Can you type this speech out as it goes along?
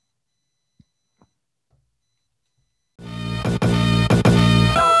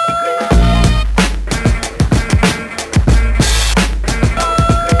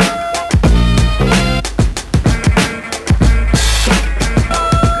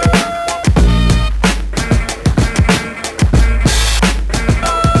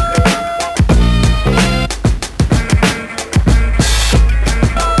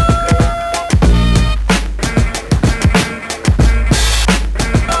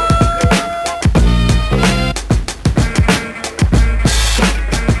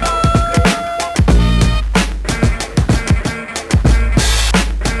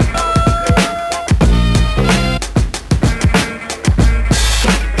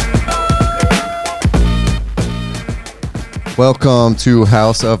Welcome to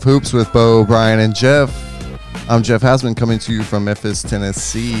House of Hoops with Bo, Brian, and Jeff. I'm Jeff Hasman coming to you from Memphis,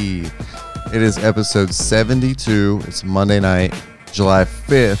 Tennessee. It is episode 72. It's Monday night, July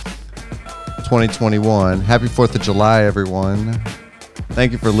 5th, 2021. Happy 4th of July, everyone.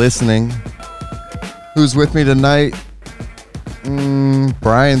 Thank you for listening. Who's with me tonight?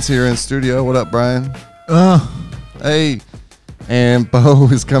 Brian's here in studio. What up, Brian? Hey. And Bo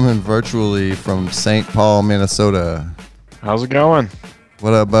is coming virtually from St. Paul, Minnesota. How's it going?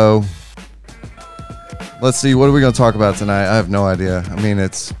 What up, Bo? Let's see. What are we going to talk about tonight? I have no idea. I mean,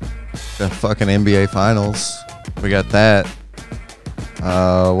 it's the fucking NBA Finals. We got that.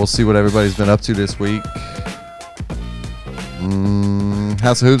 We'll see what everybody's been up to this week.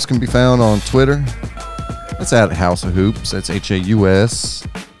 House of Hoops can be found on Twitter. That's at House of Hoops. That's Haus.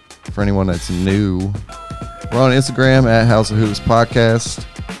 For anyone that's new. We're on Instagram at House of Hoops Podcast.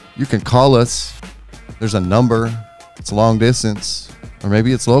 You can call us. There's a number. It's long distance, or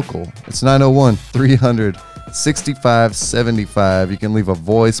maybe it's local. It's 901-300-6575. You can leave a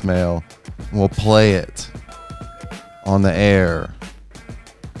voicemail, and we'll play it on the air.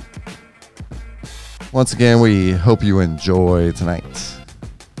 Once again, we hope you enjoy tonight.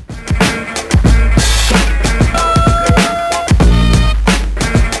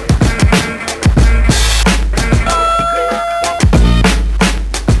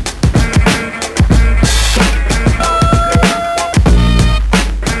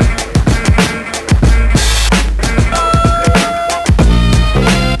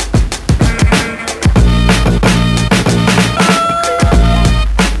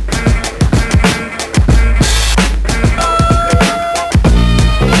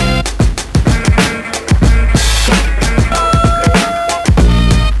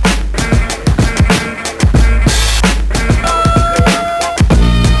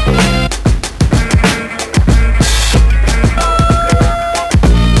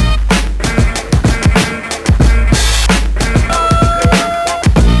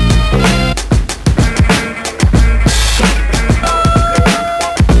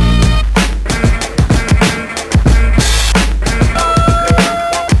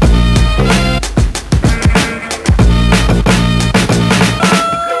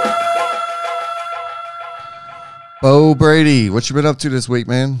 Bo Brady, what you been up to this week,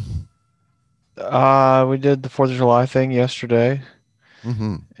 man? We did the 4th of July thing yesterday.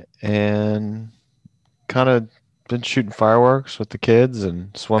 And kind of been shooting fireworks with the kids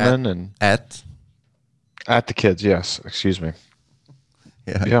and swimming At the kids, yes. Excuse me.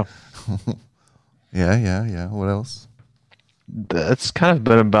 Yeah. Yeah. What else? That's kind of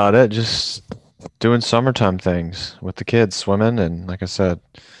been about it. Just doing summertime things with the kids, swimming, and like I said,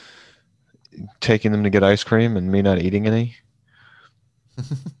 taking them to get ice cream and me not eating any.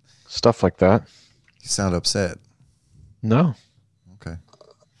 Stuff like that. You sound upset. No. Okay.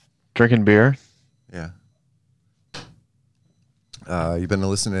 Drinking beer. Yeah. You been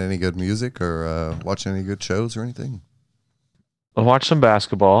listening to any good music or watching any good shows or anything? I watched some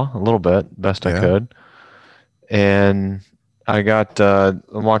basketball a little bit, best I could. And I got, I'm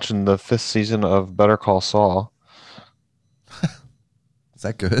watching the 5th season of Better Call Saul. Is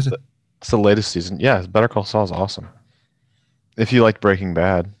that good? It's the latest season. Yeah, Better Call Saul is awesome. If you liked Breaking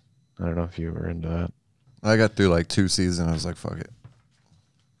Bad, I don't know if you were into that. I got through like 2 seasons. I was like, fuck it.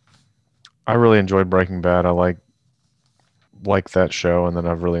 I really enjoyed Breaking Bad. I like that show, and then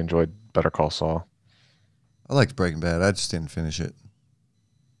I've really enjoyed Better Call Saul. I liked Breaking Bad. I just didn't finish it.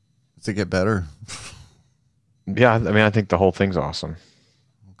 Does it get better? Yeah, I mean, I think the whole thing's awesome.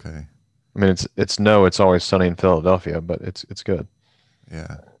 Okay. I mean, it's Always Sunny in Philadelphia, but it's good.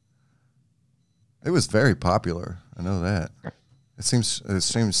 Yeah. It was very popular. I know that. It seems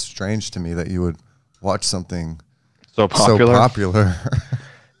strange to me that you would watch something so popular. So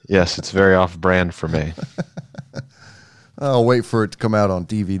Yes, it's very off-brand for me. I'll wait for it to come out on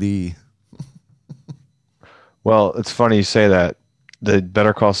DVD. Well, it's funny you say that. The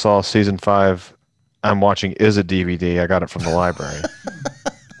Better Call Saul season 5 I'm watching is a DVD. I got it from the library.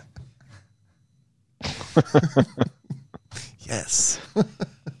 Yes.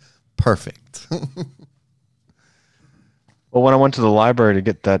 Perfect. Well, when I went to the library to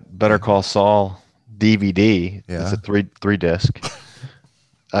get that Better Call Saul DVD, it's a three disc.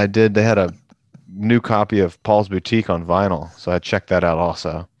 They had a new copy of Paul's Boutique on vinyl, so I checked that out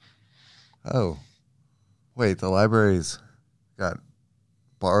also. Oh. Wait, the library's got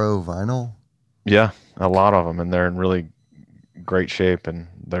borrow vinyl? Yeah, a lot of them, and they're in really great shape, and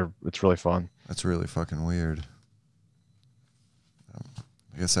it's really fun. That's really fucking weird.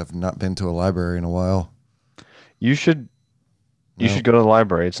 I guess I've not been to a library in a while. You should go to the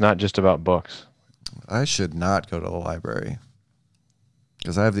library. It's not just about books. I should not go to the library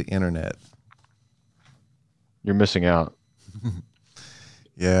because I have the internet. You're missing out.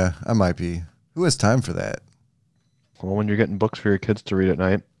 Yeah, I might be. Who has time for that? Well, when you're getting books for your kids to read at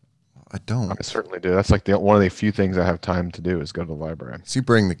night, I don't. I certainly do. That's like one of the few things I have time to do is go to the library. So you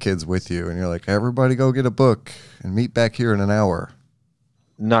bring the kids with you, and you're like, everybody go get a book and meet back here in an hour.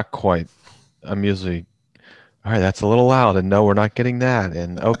 Not quite. I'm usually, all right, that's a little loud, and no, we're not getting that.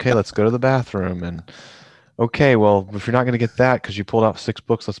 And okay, let's go to the bathroom. And okay, well, if you're not going to get that because you pulled out 6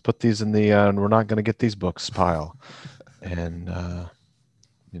 books, let's put these in the we're not going to get these books pile. And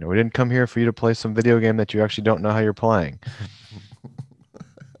we didn't come here for you to play some video game that you actually don't know how you're playing.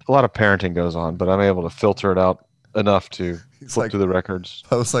 A lot of parenting goes on, but I'm able to filter it out enough to flip through the records.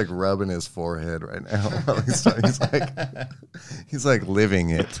 I was like rubbing his forehead right now. he's like living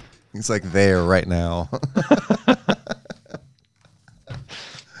it. He's like there right now.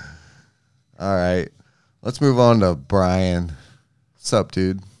 All right. Let's move on to Brian. What's up,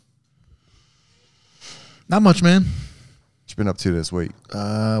 dude? Not much, man. What you been up to this week?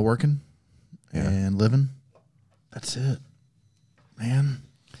 Working and living. That's it, man.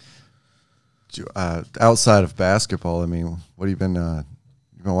 Outside of basketball, I mean, what have you been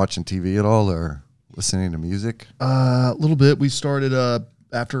watching TV at all or listening to music? A little bit. We started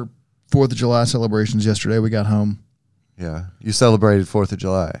after 4th of July celebrations yesterday. We got home. Yeah. You celebrated 4th of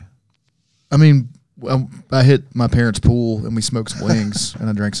July. I mean, I hit my parents' pool and we smoked some wings and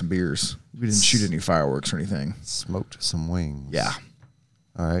I drank some beers. We didn't shoot any fireworks or anything. Smoked some wings. Yeah.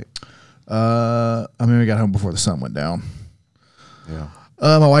 All right. We got home before the sun went down. Yeah.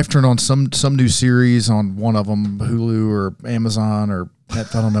 My wife turned on some new series on one of them, Hulu or Amazon or I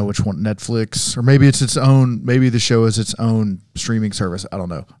don't know which one, Netflix, or maybe it's its own. Maybe the show is its own streaming service. I don't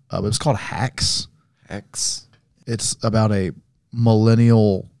know. But it's called Hacks. Hacks. It's about a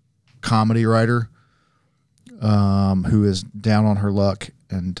millennial comedy writer who is down on her luck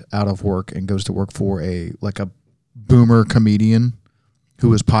and out of work and goes to work for a boomer comedian who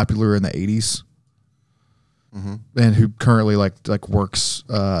was popular in the 80s. Mm-hmm. And who currently works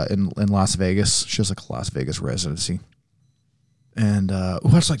in Las Vegas. She has a Las Vegas residency. And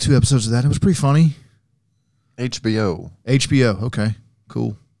we watched 2 episodes of that. It was pretty funny. HBO. Okay,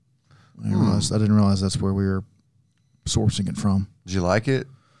 cool. I didn't realize that's where we were sourcing it from. Did you like it?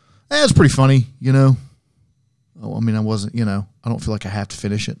 It's pretty funny, you know. I mean, I wasn't, I don't feel like I have to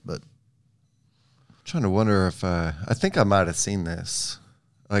finish it, but I'm trying to wonder if I think I might have seen this,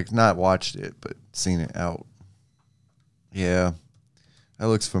 not watched it, but seen it out. Yeah, that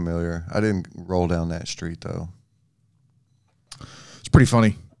looks familiar. I didn't roll down that street though. It's pretty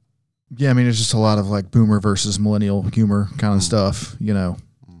funny. Yeah, I mean, it's just a lot of boomer versus millennial humor kind of stuff,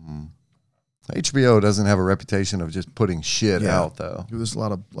 Mm-hmm. HBO doesn't have a reputation of just putting shit out though. There's a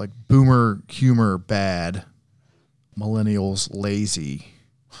lot of boomer humor bad, millennials lazy,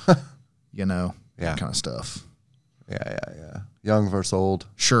 that kind of stuff. Yeah. Young versus old.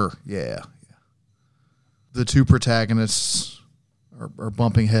 Sure, yeah. The 2 protagonists are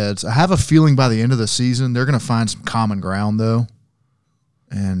bumping heads. I have a feeling by the end of the season they're going to find some common ground though,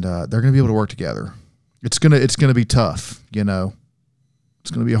 and they're going to be able to work together. It's gonna be tough,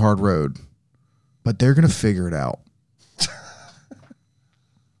 It's going to be a hard road, but they're going to figure it out.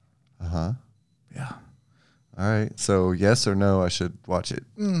 Uh-huh. Yeah. All right. So yes or no, I should watch it.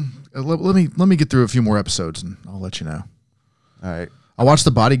 Let me get through a few more episodes and I'll let you know. All right. I watched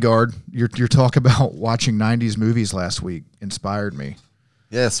The Bodyguard. Your talk about watching 90s movies last week inspired me.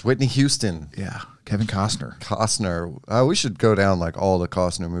 Yes, Whitney Houston. Yeah, Kevin Costner. We should go down all the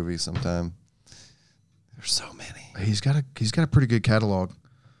Costner movies sometime. There's so many. He's got a pretty good catalog.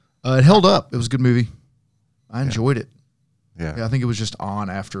 It held up. It was a good movie. I enjoyed it. Yeah. I think it was just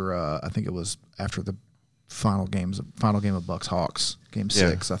on after. I think it was after the final game of Bucks Hawks, Game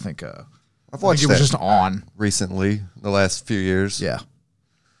 6. I think. I've watched it was just on recently, the last few years. Yeah.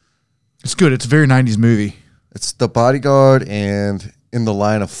 It's good. It's a very 90s movie. It's The Bodyguard and In the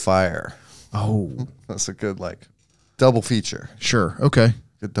Line of Fire. Oh. That's a good, double feature. Sure. Okay.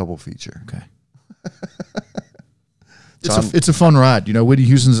 Good double feature. Okay. It's a fun ride. Whitney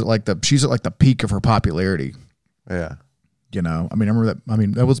Houston's she's at the peak of her popularity. Yeah. I remember that.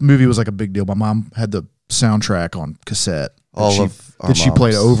 That movie was a big deal. My mom had the soundtrack on cassette. She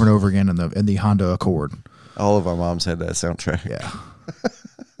played over and over again in the Honda Accord. All of our moms had that soundtrack. Yeah.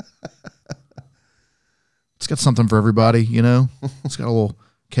 It's got something for everybody, It's got a little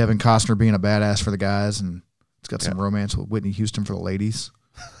Kevin Costner being a badass for the guys, and it's got some romance with Whitney Houston for the ladies.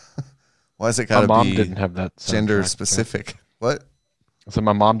 Why is it got to be? My mom didn't have that gender specific. What? So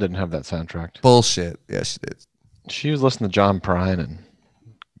my mom didn't have that soundtrack. Bullshit. Yeah, she did. She was listening to John Prine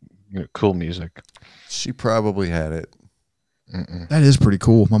and cool music. She probably had it. That is pretty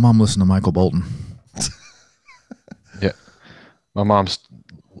cool. My mom listened to Michael Bolton. Yeah. My mom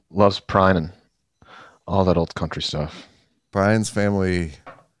loves Prine and all that old country stuff. Brian's family,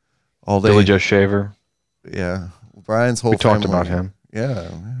 all day. Billy Joe Shaver. Yeah. Brian's whole We family. talked about him. Yeah.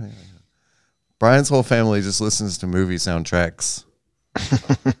 Brian's whole family just listens to movie soundtracks.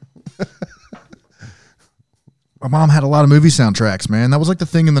 My mom had a lot of movie soundtracks, man. That was like the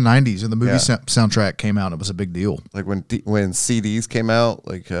thing in the 90s, and the movie soundtrack came out. It was a big deal. Like when CDs came out,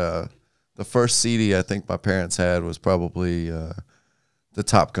 like the first CD I think my parents had was probably the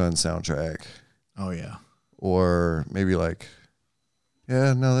Top Gun soundtrack. Oh, yeah. Or maybe like,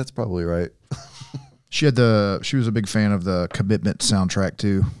 yeah, no, that's probably right. She was a big fan of the Commitment soundtrack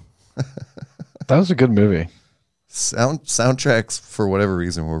too. That was a good movie. Soundtracks, for whatever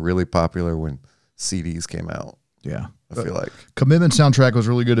reason, were really popular when CDs came out. Yeah. I feel like Commitment soundtrack was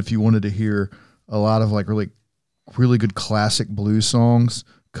really good if you wanted to hear a lot of like really, really good classic blues songs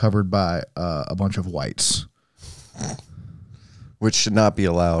covered by a bunch of whites. Which should not be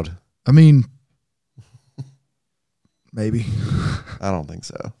allowed. I mean, maybe. I don't think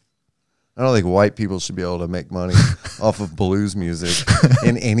so. I don't think white people should be able to make money off of blues music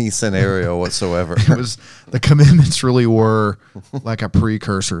in any scenario whatsoever. It was the Commitments really were like a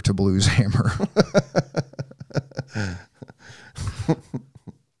precursor to Blues Hammer.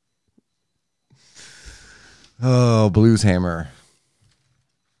 Oh, Blues Hammer.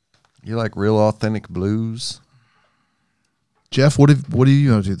 You like real authentic blues? Jeff, what do you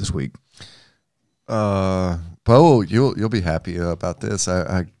going to do this week? Bo, you'll be happy about this.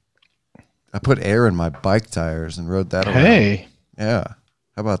 I put air in my bike tires and rode that around. Hey. Yeah.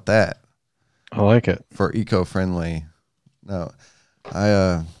 How about that? I like it. For eco-friendly. No.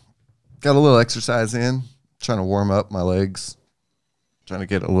 I got a little exercise in, trying to warm up my legs, trying to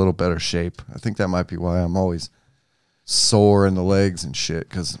get a little better shape. I think that might be why I'm always sore in the legs and shit,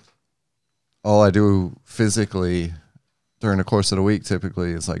 because all I do physically during the course of the week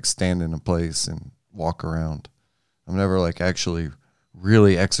typically is like stand in a place and walk around. I'm never like actually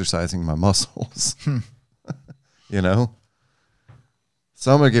really exercising my muscles, you know?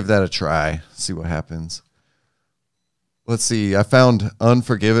 So I'm going to give that a try, see what happens. Let's see. I found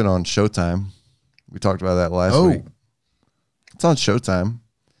Unforgiven on Showtime. We talked about that last week. It's on Showtime.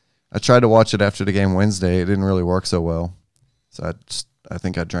 I tried to watch it after the game Wednesday. It didn't really work so well. So I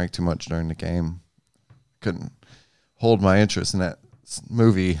think I drank too much during the game. Couldn't hold my interest in that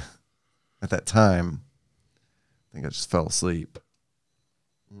movie at that time. I think I just fell asleep.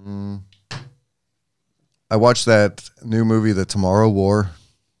 I watched that new movie, The Tomorrow War.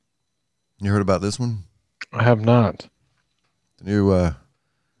 You heard about this one? I have not. The new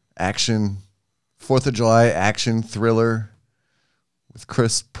action, 4th of July action thriller with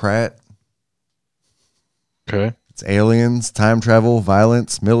Chris Pratt. Okay. It's aliens, time travel,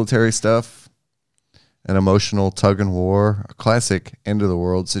 violence, military stuff, an emotional tug and war, a classic end of the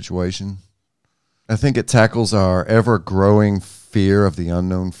world situation. I think it tackles our ever-growing fear of the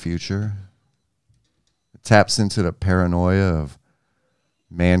unknown future. It taps into the paranoia of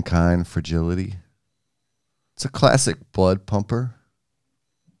mankind fragility. It's a classic blood pumper.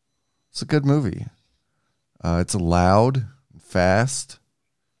 It's a good movie. It's loud, fast,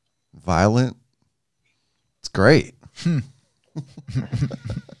 violent. It's great.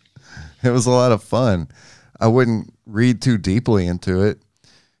 It was a lot of fun. I wouldn't read too deeply into it.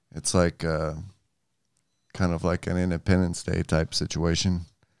 It's like kind of like an Independence Day type situation.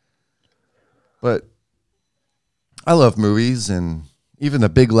 But I love movies, and even the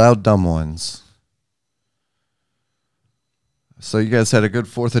big, loud, dumb ones. So you guys had a good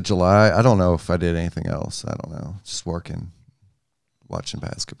 4th of July. I don't know if I did anything else. I don't know. Just working, watching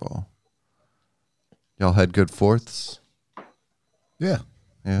basketball. Y'all had good 4ths? Yeah.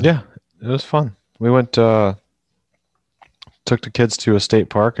 Yeah, it was fun. We went, took the kids to a state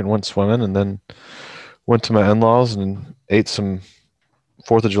park and went swimming, and then went to my in-laws and ate some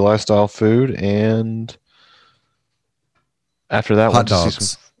 4th of July style food. And after that, Hot went to see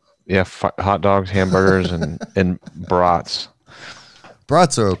dogs. some, hot dogs, hamburgers, and brats.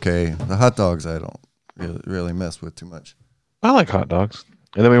 Brats are okay. The hot dogs I don't really mess with too much. I like hot dogs.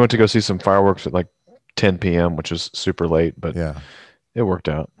 And then we went to go see some fireworks at like 10 p.m., which is super late, but Yeah. it worked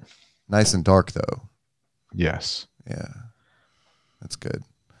out. Nice and dark, though. Yes. Yeah. That's good.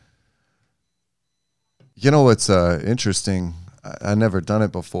 You know what's interesting? I never done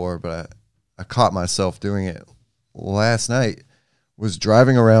it before, but I caught myself doing it last night. Was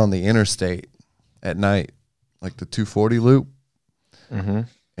driving around the interstate at night, like the 240 loop. Mm-hmm.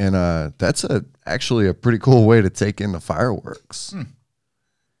 And that's actually a pretty cool way to take in the fireworks.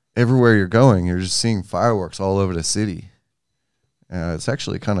 everywhere you're going, you're just seeing fireworks all over the city. It's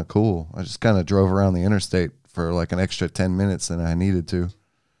actually kind of cool. I just kind of drove around the interstate for like an extra 10 minutes than I needed to.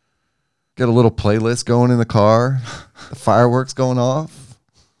 Get a little playlist going in the car, the fireworks going off.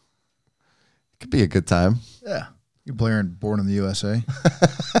 It could be a good time. Yeah. You're blaring Born in the USA.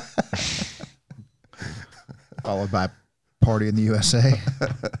 Followed by Party in the USA.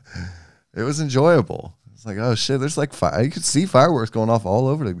 It was enjoyable. It's like, oh shit, there's like you could see fireworks going off all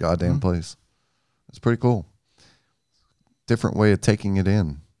over the goddamn place. It's pretty cool. Different way of taking it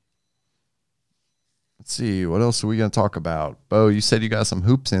in. Let's see, what else are we going to talk about? Bo, you said you got some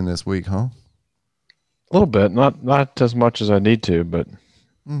hoops in this week, huh? A little bit, not as much as I need to, but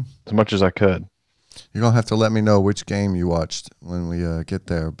as much as I could. You're going to have to let me know which game you watched when we get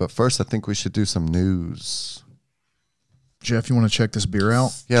there. But first, I think we should do some news. Jeff, you want to check this beer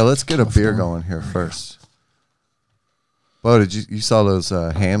out? Yeah, let's get a beer going here first. Bo, did you saw those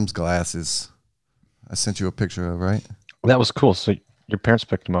Hams glasses I sent you a picture of, right? That was cool. So your parents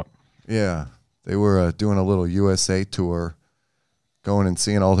picked them up. Yeah. They were doing a little USA tour, going and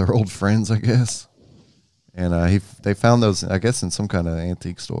seeing all their old friends, I guess. And they found those, I guess, in some kind of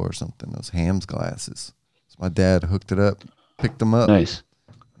antique store or something, those Hams glasses. So my dad hooked it up, picked them up. Nice.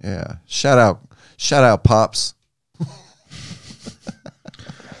 Yeah. Shout out, Pops.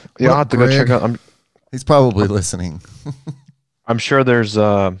 Yeah, I'll have to go check out. He's probably listening. I'm sure there's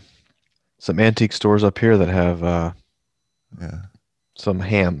some antique stores up here that have some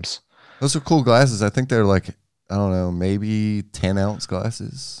Hams. Those are cool glasses. I think they're like, I don't know, maybe 10-ounce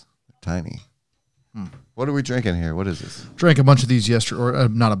glasses. They're tiny. What are we drinking here? What is this? Drank a bunch of these yesterday, or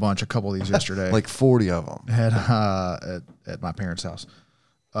not a bunch, a couple of these yesterday. Like 40 of them. Had at my parents' house.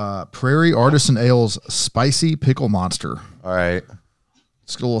 Prairie Artisan Ales Spicy Pickle Monster. All right.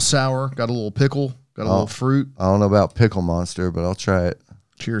 It's got a little sour, got a little pickle, got a little fruit. I don't know about Pickle Monster, but I'll try it.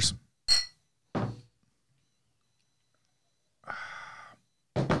 Cheers.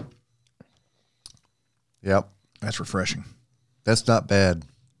 Yep. That's refreshing. That's not bad.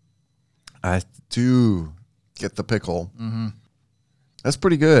 I do get the pickle. Mm-hmm. That's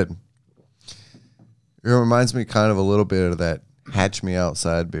pretty good. It reminds me kind of a little bit of that Hatch Me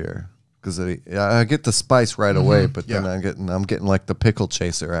Outside beer. Because I get the spice right away, but then I'm getting like the pickle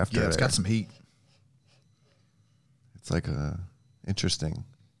chaser after. Yeah, it's got some heat. It's like interesting.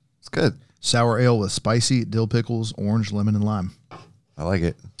 It's good. Sour ale with spicy dill pickles, orange, lemon, and lime. I like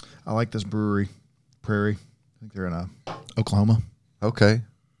it. I like this brewery, Prairie. I think they're in Oklahoma. Okay.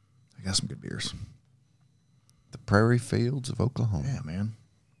 They got some good beers. The Prairie Fields of Oklahoma. Yeah, man.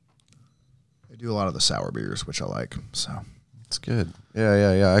 They do a lot of the sour beers, which I like. So it's good.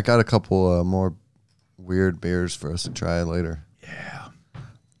 Yeah. I got a couple more weird beers for us to try later. Yeah.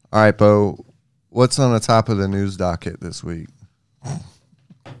 All right, Bo. What's on the top of the news docket this week?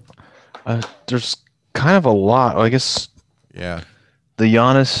 There's kind of a lot. I guess. Yeah. The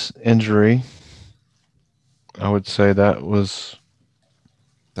Giannis injury. I would say that was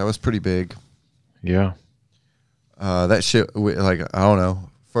pretty big. Yeah. That shit, like, I don't know.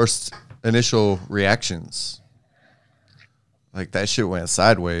 First initial reactions. Like, that shit went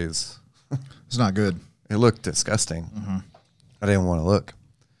sideways. It's not good. It looked disgusting. Mm-hmm. I didn't want to look.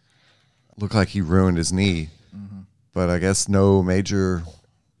 It looked like he ruined his knee. Mm-hmm. But I guess no major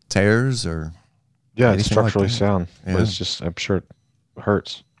tears or. Yeah, it's structurally sound. Yeah. But it's just, I'm sure it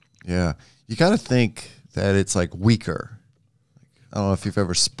hurts. Yeah. You got to think that it's like weaker. I don't know if you've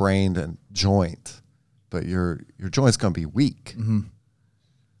ever sprained a joint, but your joint's going to be weak. Mm-hmm.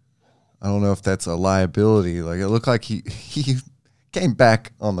 I don't know if that's a liability. Like, it looked like he came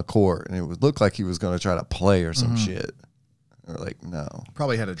back on the court, and it would look like he was going to try to play or some shit. Or like, no.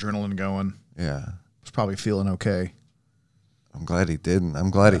 Probably had adrenaline going. Yeah. Was probably feeling okay. I'm glad he didn't. I'm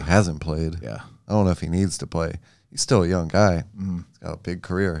glad he hasn't played. Yeah. I don't know if he needs to play. He's still a young guy. Mm-hmm. He's got a big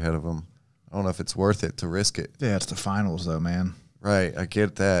career ahead of him. I don't know if it's worth it to risk it. Yeah, it's the finals, though, man. Right, I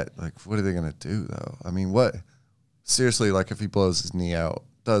get that. Like, what are they going to do, though? I mean, what? Seriously, like, if he blows his knee out,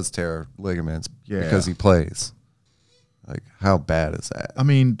 does tear ligaments because he plays. Like, how bad is that? I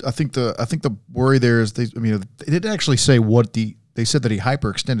mean, I think the worry there is they didn't actually say they said that he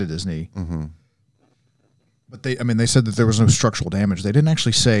hyperextended his knee. Mm-hmm. But they said that there was no structural damage. They didn't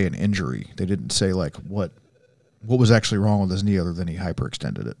actually say an injury. They didn't say like what was actually wrong with his knee other than he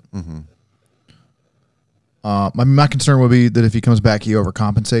hyperextended it. Mm-hmm. My concern would be that if he comes back, he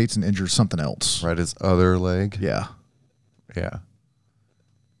overcompensates and injures something else. Right, his other leg? Yeah. Yeah.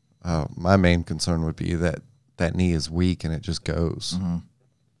 My main concern would be that knee is weak and it just goes. Mm-hmm.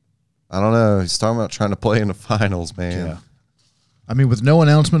 I don't know. He's talking about trying to play in the finals, man. Yeah. I mean, with no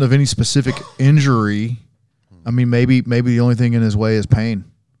announcement of any specific injury, I mean, maybe the only thing in his way is pain.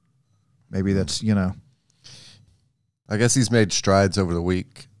 Maybe that's, I guess he's made strides over the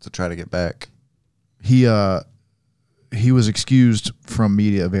week to try to get back. he was excused from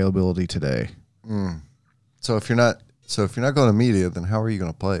media availability today. So if you're not going to media, then how are you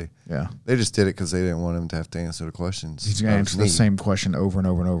going to play? Yeah. They just did it because they didn't want him to have to answer the questions. He's going to answer the same question over and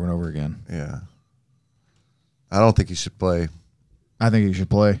over and over and over again. Yeah. I don't think he should play. I think he should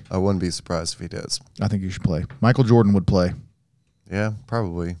play. I wouldn't be surprised if he does. I think he should play. Michael Jordan would play. Yeah,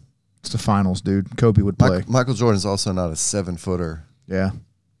 probably. It's the finals, dude. Kobe would play. Michael Jordan's also not a 7-footer. Yeah.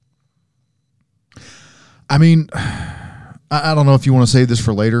 I mean, I don't know if you want to save this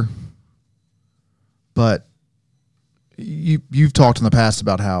for later, but you've talked in the past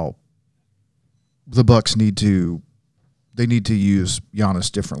about how the Bucks need to use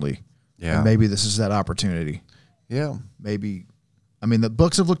Giannis differently. Yeah. And maybe this is that opportunity. Yeah. Maybe. I mean, the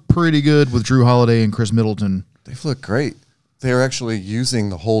Bucks have looked pretty good with Drew Holiday and Chris Middleton. They've looked great. They're actually using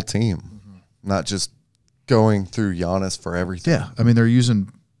the whole team, not just going through Giannis for everything. Yeah. I mean, they're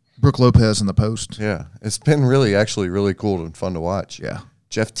using Brook Lopez in the post. Yeah. It's been actually really cool and fun to watch. Yeah.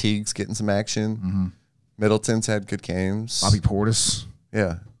 Jeff Teague's getting some action. Mm-hmm. Middleton's had good games. Bobby Portis.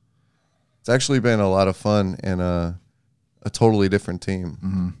 Yeah. It's actually been a lot of fun and a totally different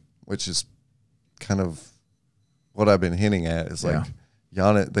team, which is kind of what I've been hinting at is like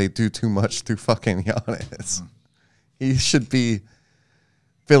Giannis, they do too much through fucking Giannis. He should be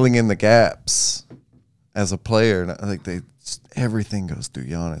filling in the gaps as a player. And I think everything goes through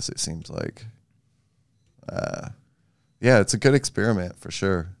Giannis, it seems like. Yeah, it's a good experiment for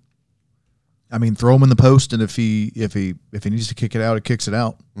sure. I mean, throw him in the post, and if he needs to kick it out, he kicks it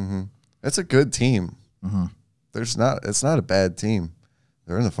out. Mm-hmm. It's a good team. Mm-hmm. It's not a bad team.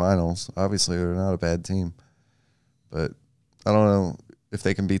 They're in the finals. Obviously, they're not a bad team. But I don't know if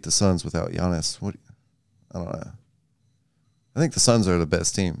they can beat the Suns without Giannis. I don't know. I think the Suns are the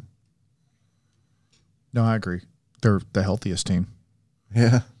best team. No, I agree. They're the healthiest team.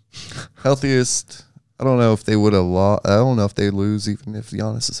 Yeah. Healthiest. I don't know if they would have lost. I don't know if they lose even if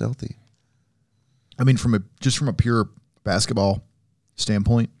Giannis is healthy. I mean, from a pure basketball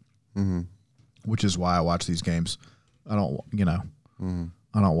standpoint, which is why I watch these games. I don't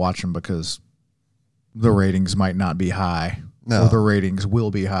watch them because the ratings might not be high. No. Or the ratings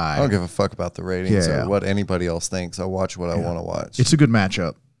will be high. I don't give a fuck about the ratings Yeah. or what anybody else thinks. I watch what I want to watch. It's a good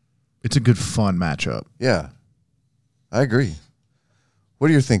matchup. It's a good, fun matchup. Yeah. I agree.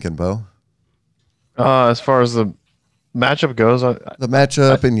 What are you thinking, Bo? As far as the matchup goes, The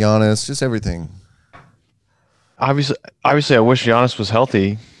matchup and Giannis, just everything. obviously, I wish Giannis was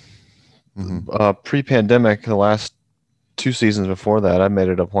healthy. Pre-pandemic, the last 2 seasons before that, I made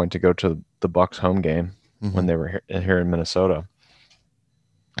it a point to go to the Bucks home game when they were here in Minnesota,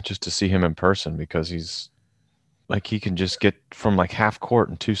 just to see him in person because he's like he can just get from like half court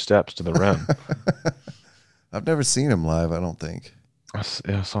in 2 steps to the rim. I've never seen him live, I don't think. I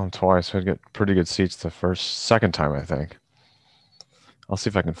saw him twice. I'd get pretty good seats the second time, I think. I'll see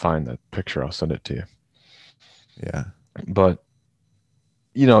if I can find that picture. I'll send it to you. Yeah. But,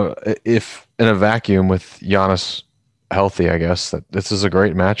 if in a vacuum with Giannis healthy, I guess that this is a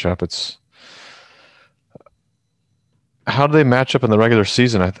great matchup. It's how do they match up in the regular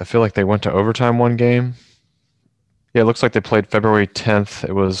season? I feel like they went to overtime one game. Yeah, it looks like they played February 10th.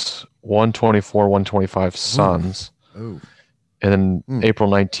 It was 124-125 Suns. Oh. And then April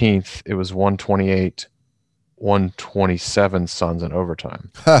 19th, it was 128-127 Suns in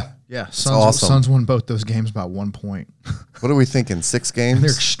overtime. Yeah, awesome. Suns won both those games by 1 point. What are we thinking? 6 games? And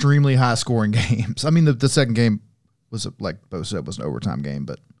they're extremely high scoring games. I mean, the second game was, like Bo said, was an overtime game,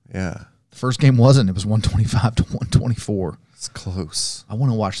 but Yeah. the first game wasn't. It was 125-124. It's close. I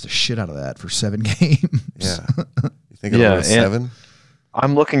want to watch the shit out of that for 7 games. Yeah. You think it'll go 7?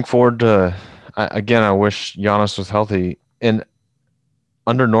 I'm looking forward to, again, I wish Giannis was healthy. And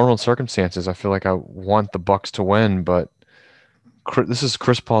under normal circumstances, I feel like I want the Bucks to win, but this is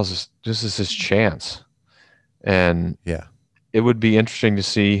Chris Paul's, this is his chance. And Yeah. it would be interesting to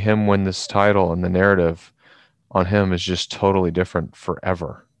see him win this title, and the narrative on him is just totally different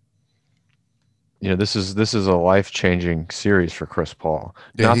forever. This is a life-changing series for Chris Paul.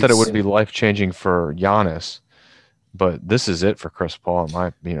 Yeah, Not that it would be life-changing for Giannis, but this is it for Chris Paul.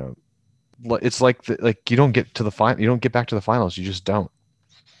 It's like you don't get to the final, you don't get back to the finals. You just don't.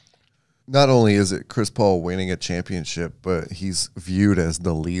 Not only is it Chris Paul winning a championship, but he's viewed as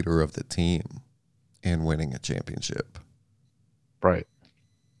the leader of the team in winning a championship. Right.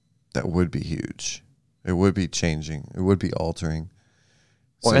 That would be huge. It would be changing. It would be altering.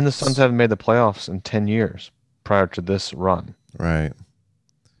 Well, and the Suns haven't made the playoffs in 10 years prior to this run. Right.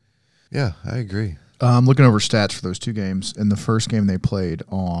 Yeah, I agree. I'm looking over stats for those two games. In the first game they played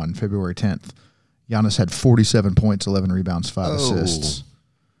on February 10th, Giannis had 47 points, 11 rebounds, 5 assists.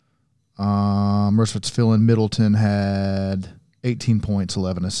 Rest of it's filling. Middleton had 18 points,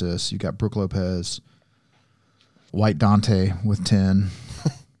 11 assists. You got Brook Lopez, White Dante with 10.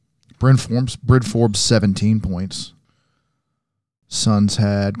 Bryn Forbes 17 points. Suns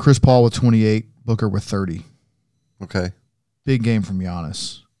had Chris Paul with 28, Booker with 30. Okay. Big game from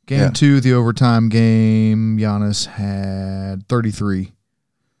Giannis. Game 2, the overtime game, Giannis had 33.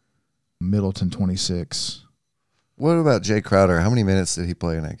 Middleton 26. What about Jay Crowder? How many minutes did he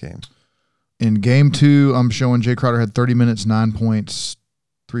play in that game? In game 2, I'm showing Jay Crowder had 30 minutes, 9 points,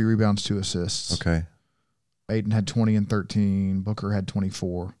 3 rebounds, 2 assists. Okay. Ayton had 20 and 13. Booker had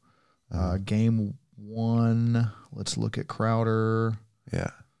 24. Game 1, let's look at Crowder.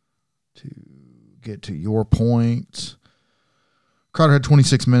 Yeah. To get to your point. Crowder had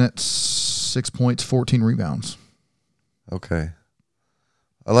 26 minutes, 6 points, 14 rebounds. Okay.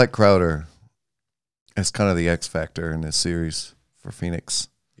 I like Crowder as kind of the X factor in this series for Phoenix.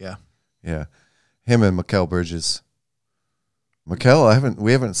 Yeah. Yeah. Him and Mikal Bridges. Mikal,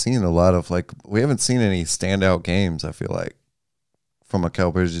 we haven't seen a lot of we haven't seen any standout games, I feel like, from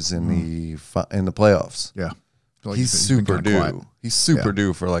Mikal Bridges in the playoffs. Yeah. Like he's super due. Quiet. He's super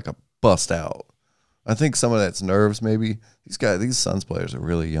due for like a bust out. I think some of that's nerves maybe. These Suns players are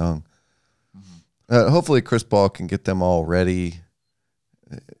really young. Mm-hmm. Hopefully Chris Paul can get them all ready,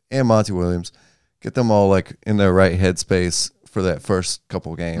 and Monty Williams, get them all like in their right headspace for that first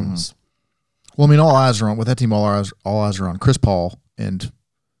couple games. Mm-hmm. Well, I mean, all eyes are on with that team. All eyes are on Chris Paul and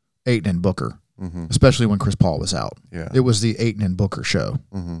Ayton and Booker, especially when Chris Paul was out. Yeah, it was the Ayton and Booker show.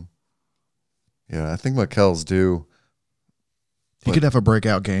 Mm-hmm. Yeah, I think Mikal's due. He could have a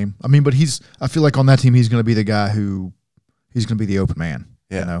breakout game. I mean, but I feel like on that team, he's going to be the guy he's going to be the open man.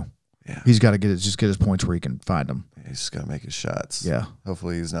 Yeah. You know? Yeah. He's got to get his points where he can find them. Yeah, he's just got to make his shots. Yeah.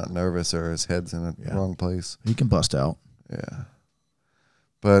 Hopefully he's not nervous or his head's in the wrong place. He can bust out. Yeah.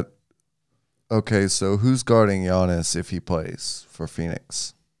 But, okay, so who's guarding Giannis if he plays for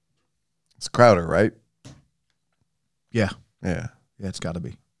Phoenix? It's Crowder, right? Yeah. Yeah. Yeah, it's got to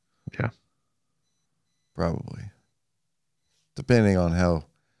be. Yeah. Probably. Depending on how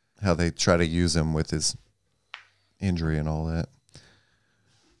they try to use him with his injury and all that.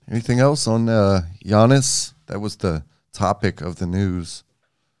 Anything else on Giannis? That was the topic of the news.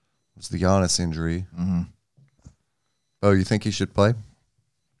 Was the Giannis injury? Mm-hmm. Oh, you think he should play?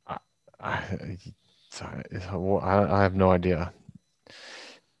 I have no idea.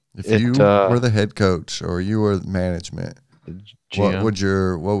 If you were the head coach or you were management, what would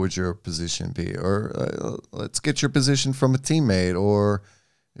your position be? Or let's get your position from a teammate. Or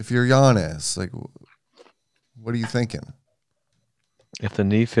if you're Giannis, like, what are you thinking? If the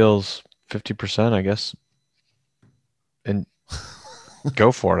knee feels 50%, I guess, and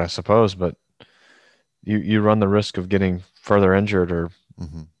go for it, I suppose. But you run the risk of getting further injured or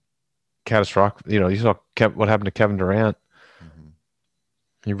catastrophic. You saw what happened to Kevin Durant. Mm-hmm.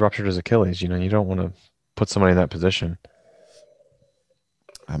 He ruptured his Achilles. You don't want to put somebody in that position.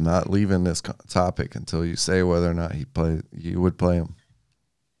 I'm not leaving this topic until you say whether or not you would play him.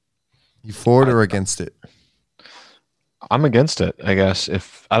 You for it or against it? I'm against it, I guess.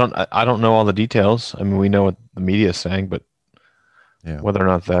 If I don't know all the details. I mean, we know what the media is saying, but whether or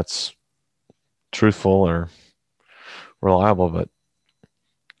not that's truthful or reliable, but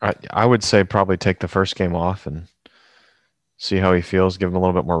I would say probably take the first game off and see how he feels. Give him a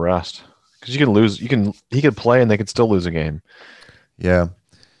little bit more rest because you can lose. He could play and they could still lose a game. Yeah.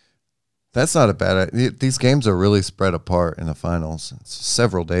 That's not a bad idea. These games are really spread apart in the finals. It's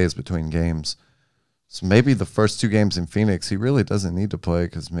several days between games. So maybe the first 2 games in Phoenix, he really doesn't need to play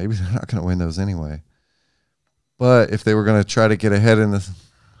because maybe they're not going to win those anyway. But if they were going to try to get ahead in the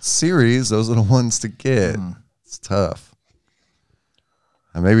series, those are the ones to get. It's tough.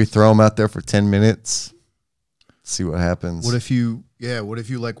 And maybe throw him out there for 10 minutes, see what happens. What if you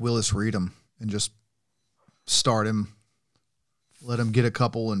like Willis Reed him and just start him? Let him get a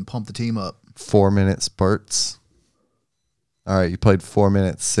couple and pump the team up. 4-minute spurts. All right, you played 4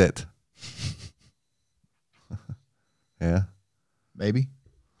 minutes. Sit. Yeah. Maybe.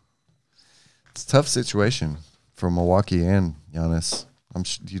 It's a tough situation for Milwaukee and Giannis.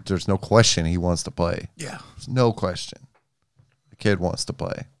 There's no question he wants to play. Yeah. There's no question. The kid wants to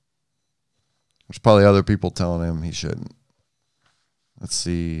play. There's probably other people telling him he shouldn't. Let's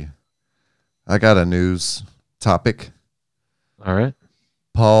see. I got a news topic. All right.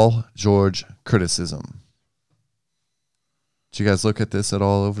 Paul George criticism. Did you guys look at this at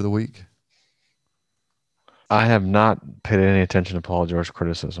all over the week? I have not paid any attention to Paul George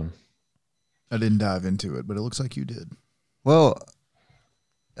criticism. I didn't dive into it, but it looks like you did. Well,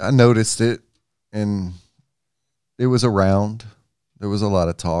 I noticed it, and it was around. There was a lot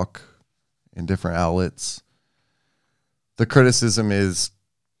of talk in different outlets. The criticism is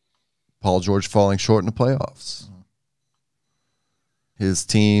Paul George falling short in the playoffs. His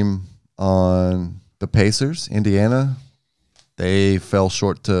team on the Pacers, Indiana, they fell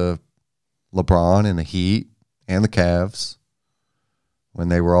short to LeBron and the Heat and the Cavs when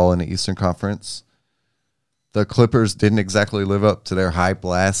they were all in the Eastern Conference. The Clippers didn't exactly live up to their hype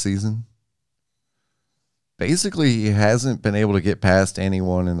last season. Basically, he hasn't been able to get past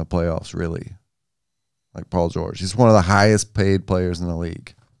anyone in the playoffs, really, like Paul George. He's one of the highest paid players in the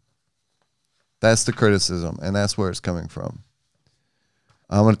league. That's the criticism, and that's where it's coming from.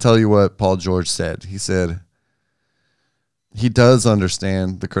 I'm going to tell you what Paul George said. He said he does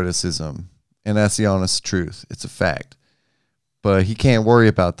understand the criticism, and that's the honest truth. It's a fact. But he can't worry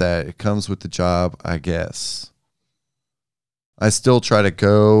about that. It comes with the job, I guess. I still try to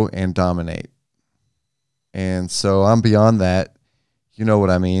go and dominate. And so I'm beyond that. You know what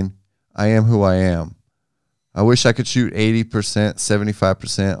I mean. I am who I am. I wish I could shoot 80%,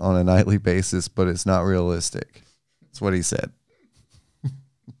 75% on a nightly basis, but it's not realistic. That's what he said.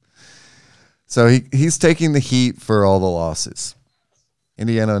 So he's taking the heat for all the losses.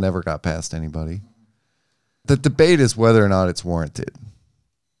 Indiana never got past anybody. The debate is whether or not it's warranted.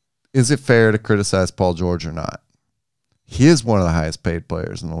 Is it fair to criticize Paul George or not? He is one of the highest paid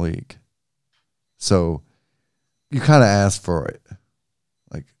players in the league. So you kind of ask for it.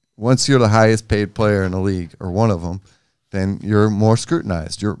 Like, once you're the highest paid player in the league, or one of them, then you're more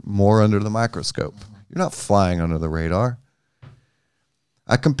scrutinized. You're more under the microscope. You're not flying under the radar.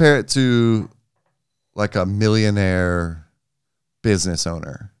 I compare it to like a millionaire business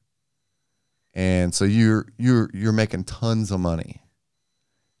owner. And so you're making tons of money.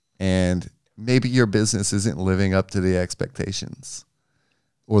 And maybe your business isn't living up to the expectations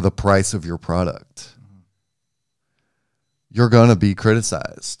or the price of your product. You're going to be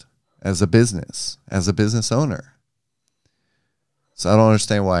criticized as a business owner. So I don't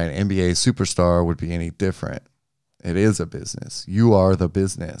understand why an NBA superstar would be any different. It is a business. You are the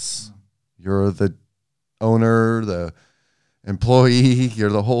business. You're the owner, the employee,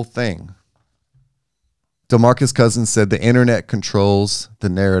 you're the whole thing. DeMarcus Cousins said the internet controls the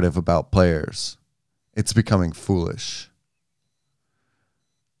narrative about players. It's becoming foolish.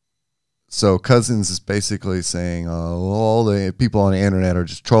 So Cousins is basically saying all the people on the internet are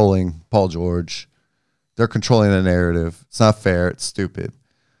just trolling Paul George. They're controlling the narrative. It's not fair. It's stupid.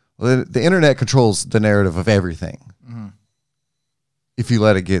 Well, the internet controls the narrative of everything. Mm-hmm. If you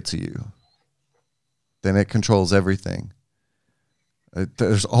let it get to you, then it controls everything.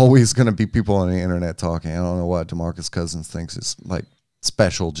 There's always going to be people on the internet talking. I don't know what DeMarcus Cousins thinks is like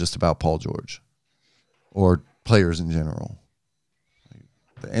special just about Paul George or players in general.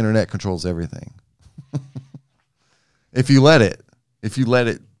 The internet controls everything. If you let it,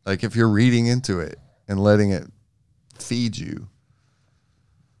 like if you're reading into it and letting it feed you.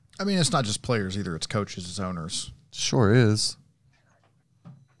 I mean, it's not just players either. It's coaches, it's owners. Sure is.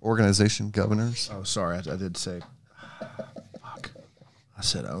 Organization governors. Oh, sorry. I did say. Fuck. I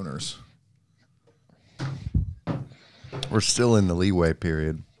said owners. We're still in the leeway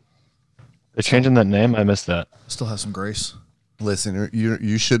period. They're changing that name? I missed that. Still has some grace. Listen,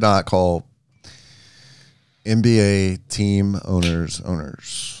 you should not call NBA team owners.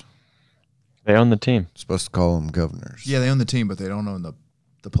 They own the team. You're supposed to call them governors. Yeah, they own the team, but they don't own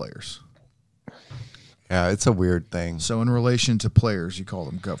the players. Yeah, it's a weird thing. So in relation to players, you call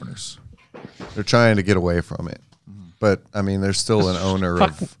them governors. They're trying to get away from it. Mm-hmm. But I mean, there's still an owner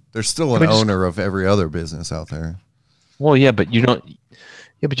of every other business out there. Well, yeah, but you don't.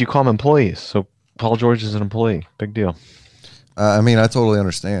 Yeah, but you call them employees. So Paul George is an employee. Big deal. I mean, I totally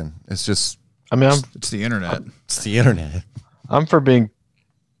understand. It's just. I mean, it's the internet. It's the internet. I'm for being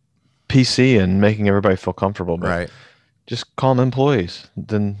PC and making everybody feel comfortable. But right. Just call them employees.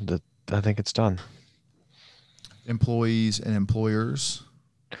 Then I think it's done. Employees and employers.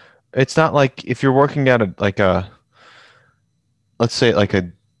 It's not like if you're working at let's say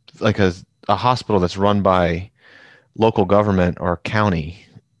a hospital that's run by local government or county.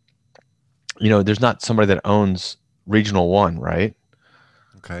 You know, there's not somebody that owns Regional One, right?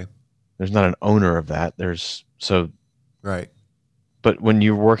 Okay. There's not an owner of that. Right. But when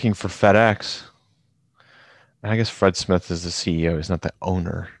you're working for FedEx, I guess Fred Smith is the CEO. He's not the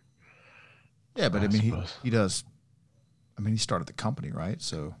owner. Yeah, but I mean, he does. I mean, he started the company, right?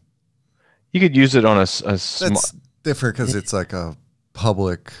 So you could use it on a That's different because it's like a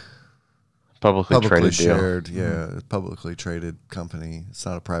publicly traded shared, deal. yeah, publicly traded company. It's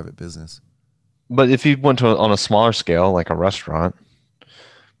not a private business. But if you went on a smaller scale, like a restaurant,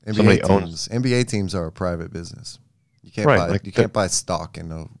 NBA teams are a private business. You can't buy you can't buy stock in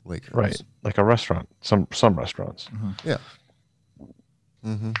the Lakers. Right, like a restaurant. Some restaurants. Mm-hmm. Yeah.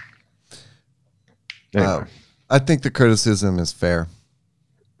 Mm-hmm. Anyway, I think the criticism is fair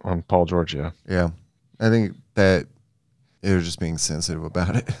on Paul George. Yeah. Yeah, I think that they're just being sensitive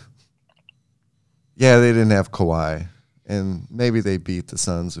about it. Yeah, they didn't have Kawhi, and maybe they beat the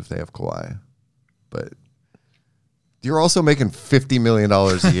Suns if they have Kawhi, but you're also making $50 million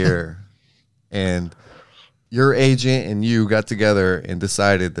a year, and your agent and you got together and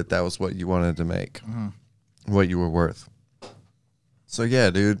decided that was what you wanted to make, what you were worth. So yeah,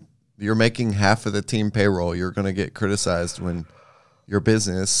 dude, you're making half of the team payroll. You're going to get criticized when your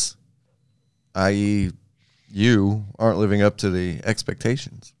business, i.e. you, aren't living up to the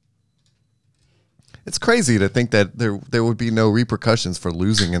expectations. It's crazy to think that there would be no repercussions for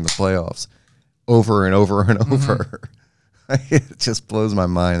losing in the playoffs over and over and over. It just blows my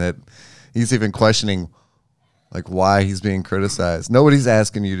mind that he's even questioning like why he's being criticized. Nobody's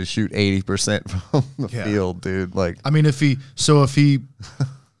asking you to shoot 80% from the field, dude. Like, I mean, if he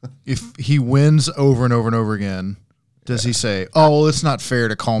wins over and over and over again, does he say, "Oh, well, it's not fair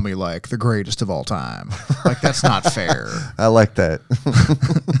to call me like the greatest of all time"? Like, that's not fair. I like that.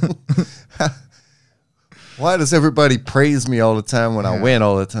 Why does everybody praise me all the time when I win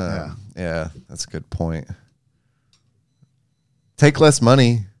all the time? Yeah, that's a good point. Take less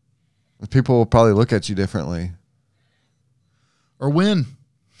money. People will probably look at you differently. Or win.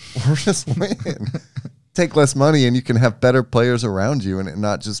 Or just win. Take less money and you can have better players around you and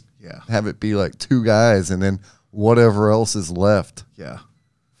not just have it be like two guys and then whatever else is left. Yeah.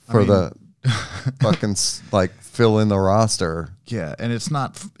 For the fucking like fill in the roster. Yeah, and it's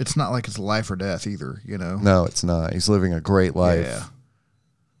not like it's life or death either, you know. No, it's not. He's living a great life. Yeah.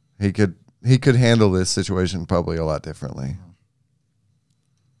 He could handle this situation probably a lot differently.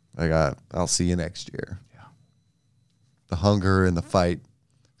 Like I'll see you next year. Yeah. The hunger and the fight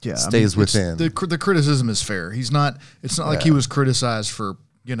stays within. The criticism is fair. It's not like he was criticized for,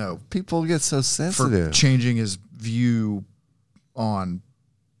 you know, people get so sensitive for changing his view on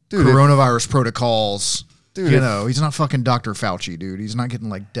coronavirus protocols. Dude, he's not fucking Dr. Fauci, dude. He's not getting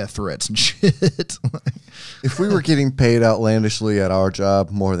like death threats and shit. If we were getting paid outlandishly at our job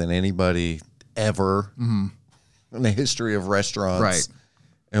more than anybody ever in the history of restaurants, right,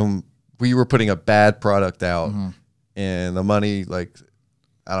 and we were putting a bad product out, and the money, like,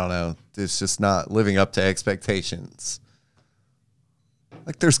 I don't know, it's just not living up to expectations.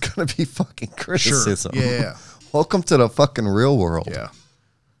 Like, there's gonna be fucking criticism. Sure. Yeah. Welcome to the fucking real world. Yeah.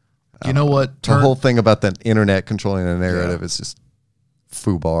 You know what? The whole thing about the internet controlling the narrative is just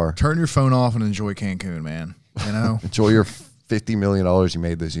foobar. Turn your phone off and enjoy Cancun, man. You know? Enjoy your $50 million you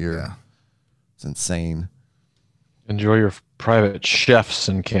made this year. Yeah. It's insane. Enjoy your private chefs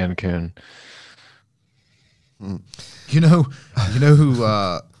in Cancun. You know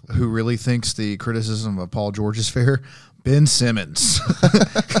who really thinks the criticism of Paul George is fair? Ben Simmons.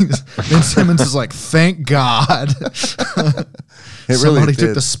 Ben Simmons is like, thank God. Somebody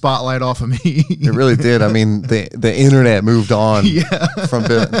took the spotlight off of me. It really did. I mean, the internet moved on from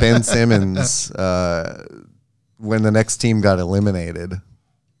Ben Simmons when the next team got eliminated.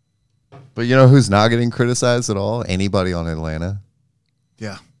 But you know who's not getting criticized at all? Anybody on Atlanta.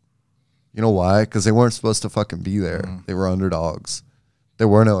 Yeah. You know why? Because they weren't supposed to fucking be there. They were underdogs. There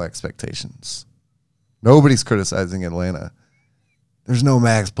were no expectations. Nobody's criticizing Atlanta. There's no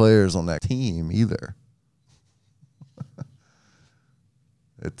max players on that team either.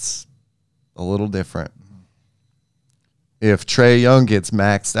 It's a little different. If Trae Young gets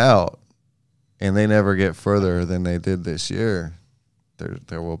maxed out and they never get further than they did this year,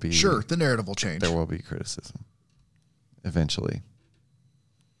 there will be... the narrative will change. There will be criticism eventually.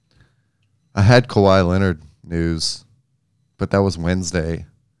 I had Kawhi Leonard news, but that was Wednesday.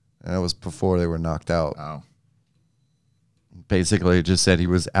 And that was before they were knocked out. Oh. Basically, it just said he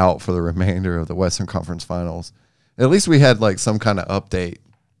was out for the remainder of the Western Conference Finals. At least we had like some kind of update,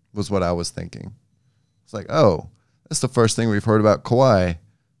 was what I was thinking. It's like, oh, that's the first thing we've heard about Kawhi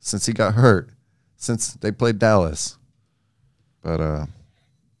since he got hurt, since they played Dallas. But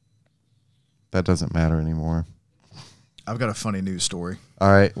that doesn't matter anymore. I've got a funny news story.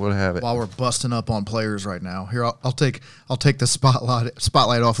 All right, we'll have it. While we're busting up on players right now, here I'll take the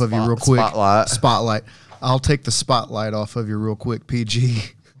spotlight off of you real quick. Spotlight. I'll take the spotlight off of you real quick, PG.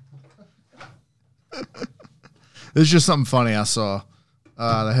 This is just something funny I saw.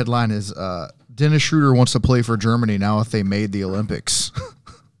 The headline is Dennis Schroeder wants to play for Germany now if they made the Olympics.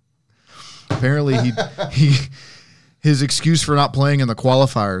 Apparently his excuse for not playing in the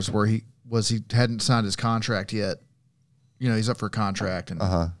qualifiers was he hadn't signed his contract yet. You know, he's up for a contract, and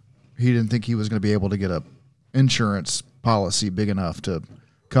Uh-huh. he didn't think he was going to be able to get a insurance policy big enough to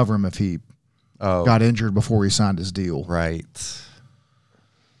cover him if he got injured before he signed his deal. Right.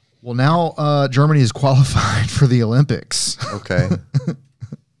 Well, now Germany is qualified for the Olympics. Okay.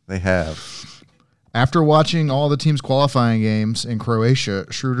 They have. After watching all the teams' qualifying games in Croatia,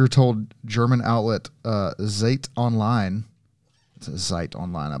 Schroeder told German outlet Zeit Online,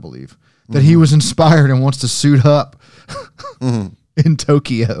 I believe, that he was inspired and wants to suit up in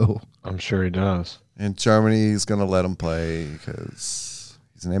Tokyo. I'm sure he does. And Germany's going to let him play because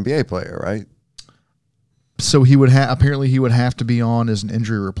he's an NBA player, right? So he would apparently he would have to be on as an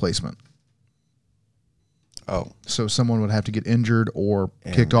injury replacement. Oh. So someone would have to get injured or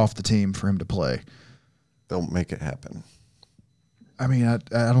kicked off the team for him to play. They'll make it happen. I mean, I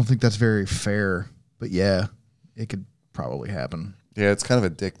don't think that's very fair, but yeah, it could probably happen. Yeah, it's kind of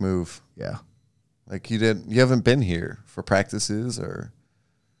a dick move. Yeah. Like you haven't been here for practices or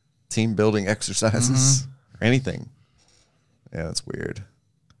team building exercises or anything. Yeah, that's weird.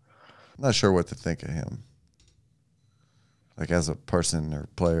 I'm not sure what to think of him. Like as a person or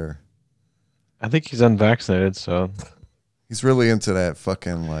player. I think he's unvaccinated, so He's really into that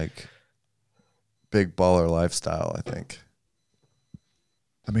fucking like big baller lifestyle, I think.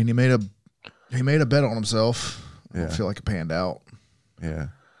 I mean, he made a bet on himself. Yeah. I feel like it panned out. Yeah.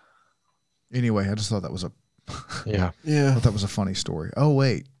 Anyway, I just thought that was a yeah. funny story. Oh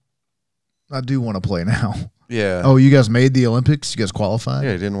wait, I do want to play now. Yeah. Oh, you guys made the Olympics? You guys qualified?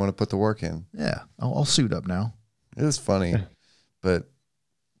 Yeah, he didn't want to put the work in. Yeah. I'll suit up now. It is funny, but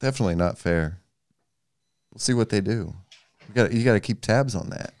definitely not fair. We'll see what they do. You got to keep tabs on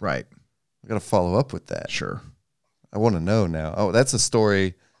that. Right. We got to follow up with that. Sure. I want to know now. Oh, that's a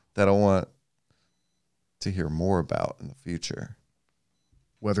story that I want to hear more about in the future.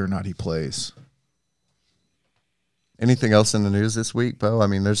 Whether or not he plays. Anything else in the news this week, Bo? I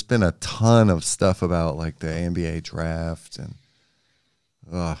mean, there's been a ton of stuff about like the NBA draft and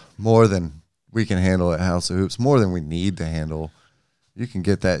more than we can handle at House of Hoops, more than we need to handle. You can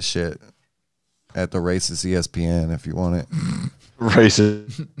get that shit at the Races ESPN if you want it.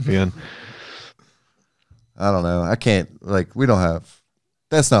 Races ESPN. I don't know. I can't, like, we don't have,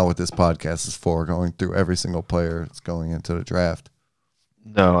 that's not what this podcast is for, going through every single player that's going into the draft.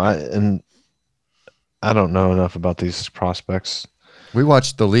 No, I don't know enough about these prospects. We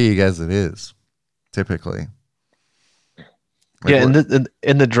watch the league as it is, typically. Like Yeah,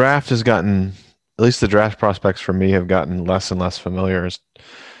 and the draft has gotten, at least the draft prospects for me have gotten less and less familiar as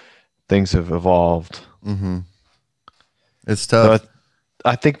things have evolved. Mm-hmm. It's tough. So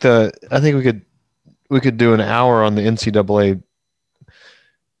I think we could do an hour on the NCAA.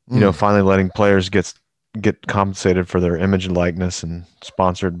 Finally letting players get compensated for their image and likeness and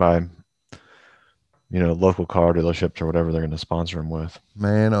sponsored by, local car dealerships or whatever they're going to sponsor them with.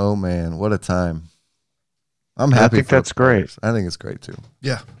 Man, oh man, what a time. I'm happy. I think that's great. I think it's great too.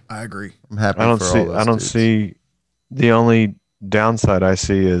 Yeah, I agree. I'm happy. I don't dudes. see the only downside I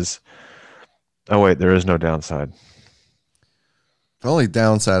see is, oh wait, there is no downside. The only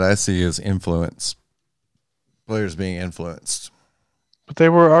downside I see is influence. Players being influenced. But they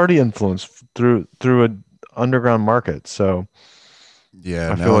were already influenced through an underground market. So yeah,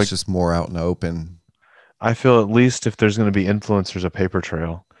 I now feel it's like just more out in the open. I feel at least if there's going to be influence, there's a paper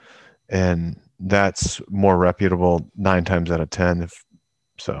trail, and that's more reputable 9 times out of 10.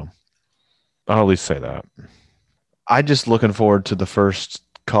 So I'll at least say that. I'm just looking forward to the first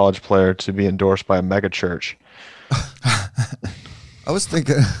college player to be endorsed by a mega church. I was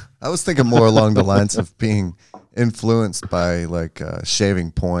thinking more along the lines of being influenced by like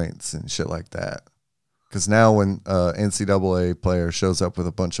shaving points and shit like that. Because now when NCAA player shows up with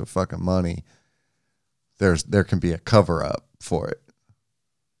a bunch of fucking money, there can be a cover up for it.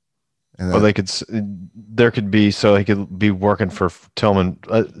 And there could be, so he could be working for Tillman.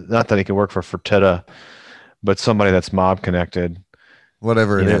 Not that he could work for Fertitta, but somebody that's mob connected.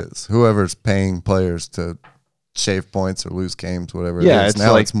 Whatever it is, whoever's paying players to shave points or lose games, whatever it is.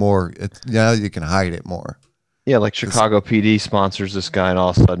 Now it's more. Now you can hide it more. Yeah, like Chicago PD sponsors this guy, and all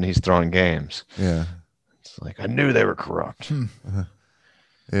of a sudden he's throwing games. Yeah, it's like I knew they were corrupt.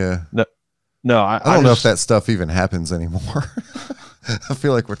 Yeah. No, I don't know if that stuff even happens anymore. I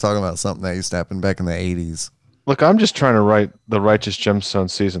feel like we're talking about something that used to happen back in the 80s. Look, I'm just trying to write the Righteous Gemstone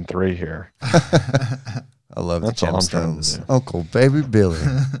season 3 here. I love That's the all I'm trying to Gemstones. do. Uncle Baby Billy.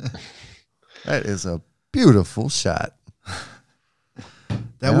 That is a beautiful shot.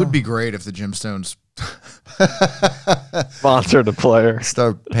 That would be great if the Gemstones Sponsored a player.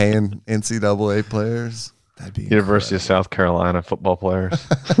 Start paying NCAA players. That'd be University of incredible. South Carolina football players.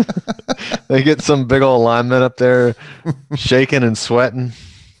 They get some big old lineman up there shaking and sweating.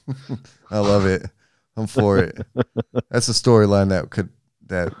 I love it. I'm for it. That's a storyline that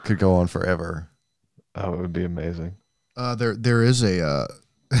could go on forever. Oh, it would be amazing. There is a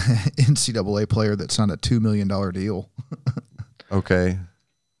NCAA player that signed a $2 million deal. Okay.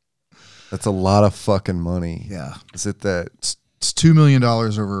 That's a lot of fucking money. Yeah, Is it that? it's $2 million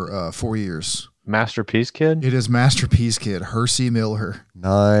over 4 years. Masterpiece Kid? It is Masterpiece Kid Hersey Miller.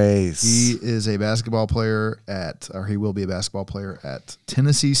 Nice. He is a basketball player he will be a basketball player at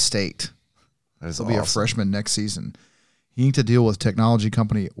Tennessee State. That is He'll be a awesome. freshman next season. He inked a deal with technology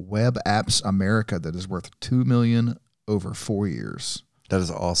company Web Apps America that is worth $2 million over 4 years. That is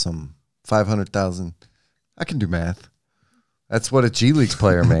awesome. 500,000. I can do math. That's what a G League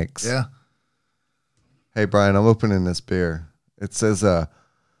player makes. Yeah. Hey, Brian, I'm opening this beer. It says,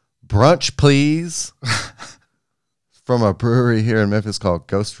 brunch, please, from a brewery here in Memphis called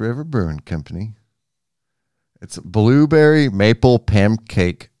Ghost River Brewing Company. It's blueberry maple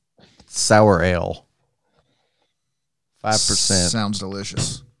pancake sour ale. 5%. Sounds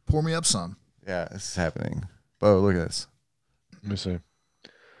delicious. Pour me up some. Yeah, this is happening. Oh, look at this. Let me see.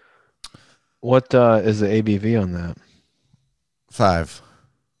 What is the ABV on that? 5.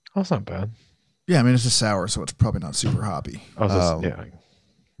 Oh, that's not bad. Yeah, I mean, it's a sour, so it's probably not super hoppy. Oh, yeah.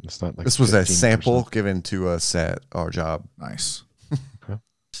 It's not like This was a 15%. sample given to us at our job. Nice. Okay.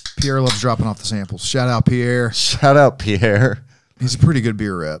 Pierre loves dropping off the samples. Shout out, Pierre. Shout out, Pierre. He's a pretty good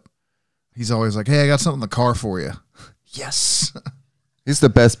beer rep. He's always like, hey, I got something in the car for you. Yes. He's the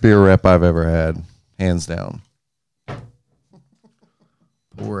best beer rep I've ever had, hands down.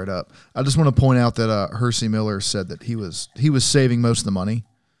 Pour it up. I just want to point out that Hersey Miller said that he was saving most of the money,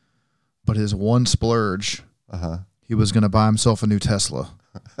 but his one splurge, he was going to buy himself a new Tesla.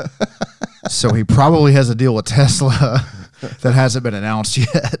 So he probably has a deal with Tesla that hasn't been announced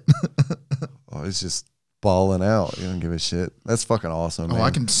yet. Oh, he's just balling out. You don't give a shit. That's fucking awesome, man. Oh,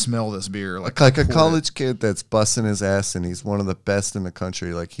 I can smell this beer. like a pour it. college kid that's busting his ass and he's one of the best in the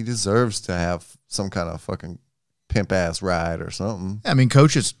country. Like, he deserves to have some kind of fucking pimp ass ride or something. I mean,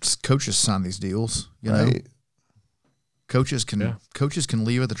 coaches sign these deals. You know, Right? coaches can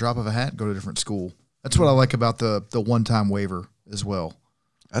leave at the drop of a hat and go to a different school. That's what I like about the one time waiver as well.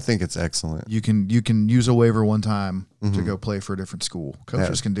 I think it's excellent. You can use a waiver one time to go play for a different school.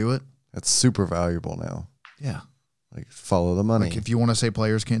 Coaches can do it. That's super valuable now. Yeah. Like, follow the money. Like, if you want to say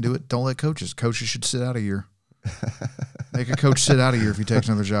players can't do it, don't let coaches. Coaches should sit out a year. Make a coach sit out a year if he takes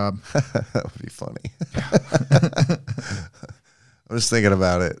another job. That would be funny. I'm just thinking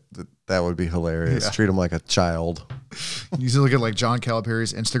about it. That would be hilarious. Yeah. Treat him like a child. You see, look at like John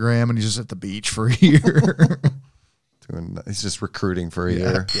Calipari's Instagram, and he's just at the beach for a year. He's just recruiting for a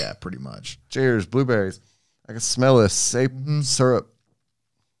year. Yeah, pretty much. Cheers, blueberries. I can smell this syrup.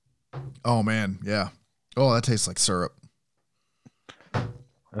 Oh man, yeah. Oh, that tastes like syrup.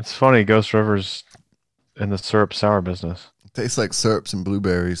 That's funny. Ghost River's in the syrup sour business. It tastes like syrups and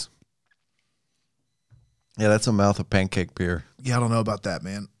blueberries. Yeah, that's a mouth of pancake beer. Yeah, I don't know about that,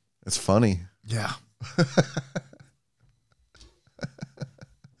 man. It's funny. Yeah.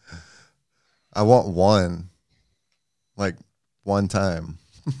 I want one. Like, one time.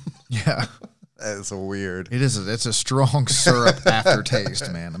 Yeah. That's so weird. It is. It's a strong syrup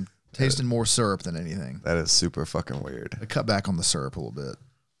aftertaste, man. I'm tasting more syrup than anything. That is super fucking weird. I cut back on the syrup a little bit.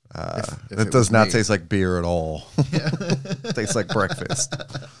 If It it does was not me. taste like beer at all. It tastes like breakfast.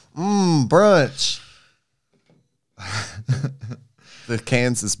 Brunch. The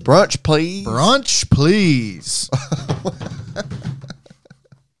Kansas brunch, please. Brunch, please.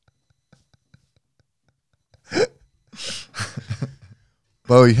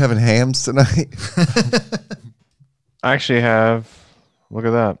 Bo, you having hams tonight? I actually have. Look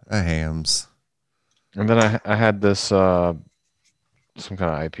at that. Hams. And then I had this some kind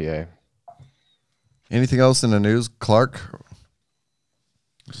of IPA. Anything else in the news, Clark?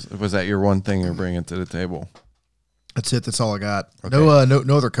 Was that your one thing you're bringing to the table? That's it. That's all I got. Okay.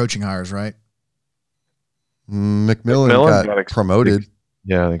 No other coaching hires, right? McMillan McMillan got got promoted.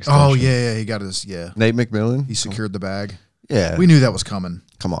 Yeah, the extension. Oh yeah, he got his Nate McMillan? He secured the bag. Yeah. We knew that was coming.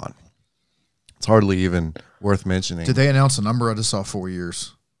 Come on. It's hardly even worth mentioning. Did they announce a number? I just saw 4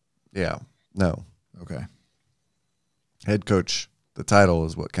 years. Yeah. No. Okay. Head coach. The title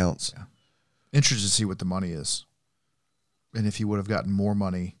is what counts. Yeah. Interested to see what the money is, and if he would have gotten more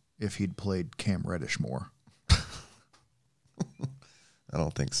money if he'd played Cam Reddish more. I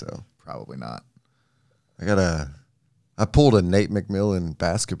don't think so. Probably not. I pulled a Nate McMillan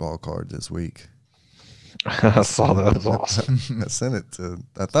basketball card this week. I saw that. That was awesome.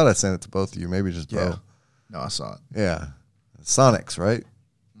 I thought I sent it to both of you, maybe just Yeah. Bo. No, I saw it. Yeah. Sonics, right?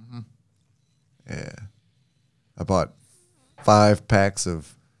 Mm-hmm. Yeah. I bought 5 packs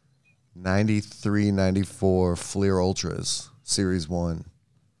of 93, 94 Fleer Ultras, Series 1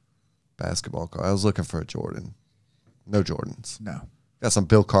 basketball card. I was looking for a Jordan. No Jordans. No. Got some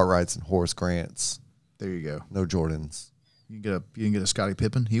Bill Cartwrights and Horace Grants. There you go. No Jordans. You can get a Scottie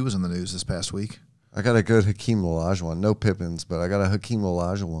Pippen. He was in the news this past week. I got a good Hakeem Olajuwon. No Pippins, but I got a Hakeem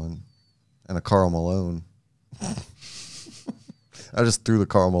Olajuwon and a Karl Malone. I just threw the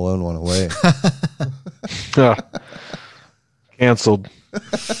Karl Malone one away. Canceled.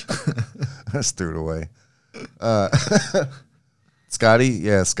 I just threw it away. Scotty,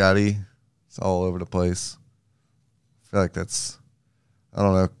 yeah, Scotty. It's all over the place. I feel like that's, I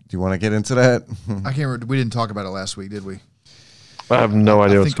don't know. Do you want to get into that? I can't remember. We didn't talk about it last week, did we? I have no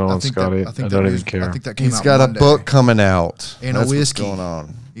idea what's going on with Scotty. I don't even care. I think that came He's out got Monday. a book coming out. And That's a whiskey. What's going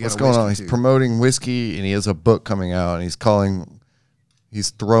on? What's A going on? whiskey He's too. promoting whiskey, and he has a book coming out, and he's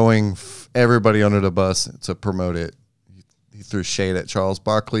throwing everybody under the bus to promote it. He threw shade at Charles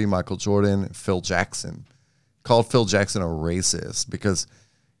Barkley, Michael Jordan, and Phil Jackson. Called Phil Jackson a racist because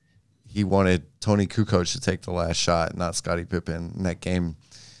he wanted Tony Kukoc to take the last shot, not Scottie Pippen in that game.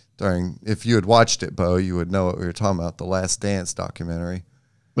 If you had watched it, Bo, you would know what we were talking about, the Last Dance documentary.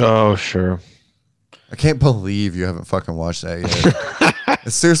 Oh, sure. I can't believe you haven't fucking watched that yet.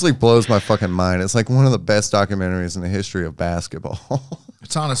 It seriously blows my fucking mind. It's like one of the best documentaries in the history of basketball.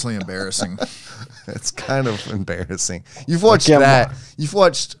 It's honestly embarrassing. It's kind of embarrassing. You've watched that. You've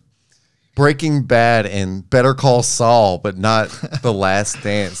watched Breaking Bad and Better Call Saul, but not The Last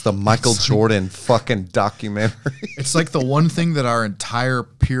Dance, the Michael Jordan fucking documentary. It's like the one thing that our entire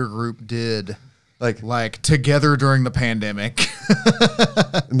peer group did like together during the pandemic.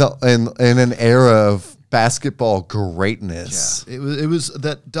 No, in an era of basketball greatness. Yeah, it was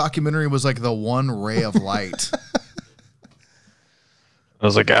that documentary was like the one ray of light. I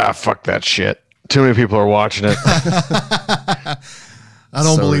was like, fuck that shit. Too many people are watching it. I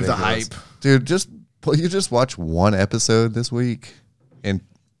don't So believe ridiculous. the hype. Dude, you just watch one episode this week and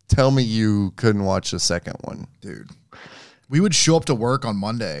tell me you couldn't watch the second one. Dude. We would show up to work on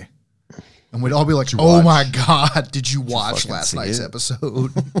Monday and we'd all be like, Did you oh watch? my God, did you watch fucking last see night's it?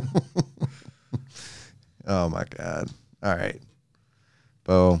 episode? Oh my God. All right.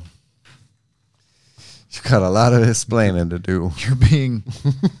 Bo, you got a lot of explaining to do. You're being...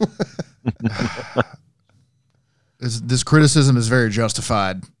 This criticism is very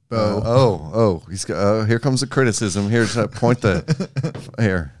justified, Bo. He's got, here comes the criticism. Here's point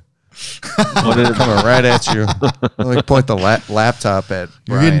here. Coming right at you. Let me point the laptop at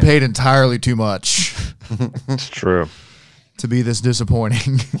You're Brian. getting paid entirely too much It's true. to be this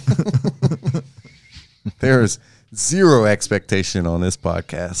disappointing. There is zero expectation on this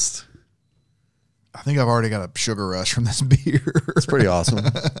podcast. I think I've already got a sugar rush from this beer. It's pretty awesome.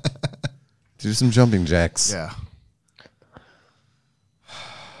 Do some jumping jacks. Yeah.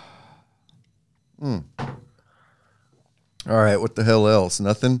 All right. What the hell else?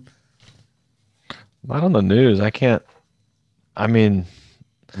 Nothing? Not on the news.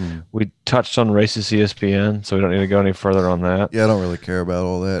 We touched on racist ESPN, so we don't need to go any further on that. Yeah, I don't really care about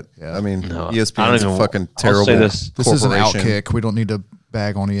all that. Yeah. I mean, No, ESPN's I don't a even- fucking I'll terrible say this. This is an corporation. outkick. We don't need to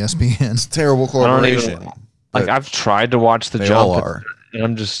bag on ESPN. Terrible I don't even- corporation. Like But I've tried to watch the they jump, all are.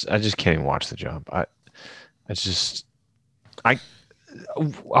 and I just can't even watch the jump. I was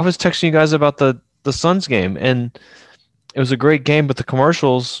texting you guys about the Suns game, and it was a great game, but the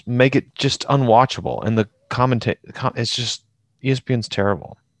commercials make it just unwatchable, and the it's just ESPN's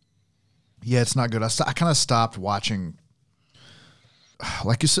terrible. Yeah, it's not good. I kind of stopped watching.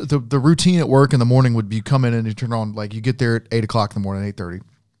 Like you said, the routine at work in the morning would be come in and you turn on, like you get there at 8 o'clock in the morning, 8:30.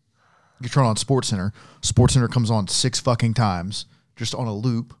 You turn on SportsCenter. SportsCenter comes on 6 fucking times, just on a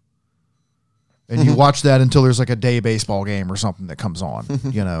loop. And you watch that until there's like a day baseball game or something that comes on,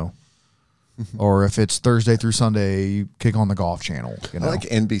 you know. Or if it's Thursday through Sunday, you kick on the Golf Channel, you know. I like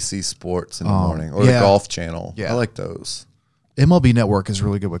NBC Sports in the morning or yeah. the Golf Channel. Yeah. I like those. MLB Network is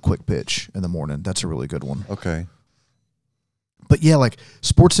really good with Quick Pitch in the morning. That's a really good one. Okay. But yeah, like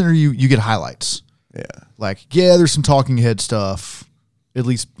SportsCenter, you get highlights. Yeah. Like, yeah, there's some talking head stuff, at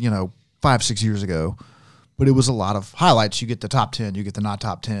least, 5-6 years ago. But it was a lot of highlights. You get the top 10, you get the not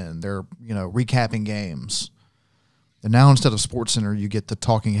top 10. They're, recapping games. And now instead of SportsCenter, you get the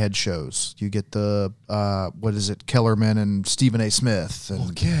talking head shows. You get the, Kellerman and Stephen A. Smith.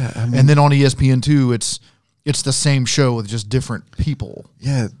 And, Yeah. I mean, and then on ESPN2, it's the same show with just different people.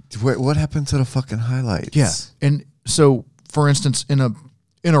 yeah. What happened to the fucking highlights? Yeah. And so, for instance, in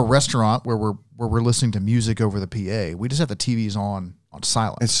a restaurant where we're listening to music over the PA, we just have the TVs on on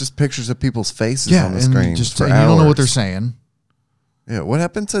silent. It's just pictures of people's faces on the and screen. just for you don't know what they're hours. saying. Yeah, what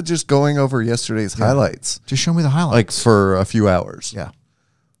happened to just going over yesterday's highlights? Just show me the highlights. Like for a few hours. Yeah.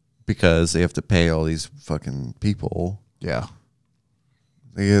 Because they have to pay all these fucking people. Yeah.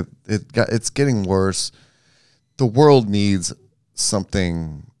 It's getting worse. The world needs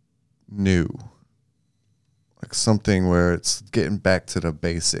something new. Like something where it's getting back to the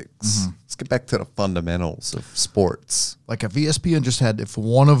basics. Let's get back to the fundamentals of sports. Like if ESPN just had, if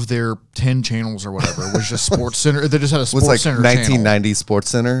one of their 10 channels or whatever was just Sports Center, they just had a Was Sports like Center 1990 Sports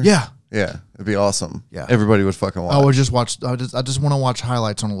Center. channel. Yeah. Yeah, it'd be awesome. Yeah. Everybody would fucking watch. I would just watch. I just want to watch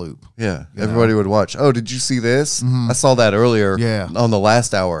highlights on a loop. Yeah, everybody would watch. Oh, did you see this? I saw that earlier. Yeah. On the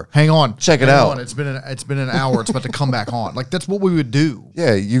last hour. Hang on, Check it Hang out. on. It's been an hour. It's about to come back on. Like that's what we would do.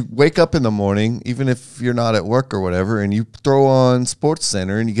 Yeah, you wake up in the morning, even if you're not at work or whatever, and you throw on Sports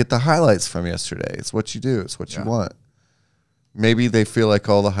Center and you get the highlights from yesterday. It's what you do. It's what you want. Maybe they feel like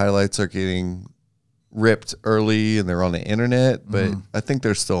all the highlights are getting ripped early and they're on the internet, but I think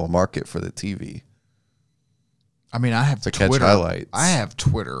there's still a market for the TV. I mean, I have To catch Twitter. highlights. I have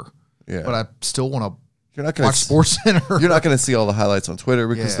Twitter. Yeah. But I still want to You're not going watch Sports Center. You're not going to see all the highlights on Twitter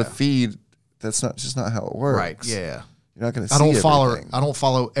because Yeah. the feed, that's not how it works. Right. Yeah. You're not going to see I everything. don't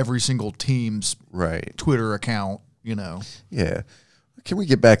follow every single team's Right. Twitter account. You know. Yeah. Can we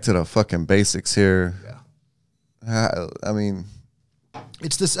get back to the fucking basics here? Yeah. I mean,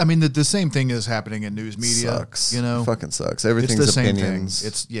 It's this. I mean, the same thing is happening in news media. sucks. You know, It fucking sucks. it's Everything's the same opinions. thing.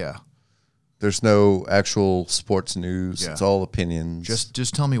 It's There's no actual sports news. Yeah. It's all opinions.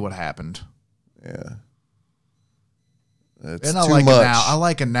 just tell me what happened. yeah. It's And I too like much. I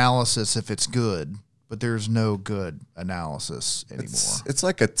like analysis if it's good, but there's no good analysis anymore. It's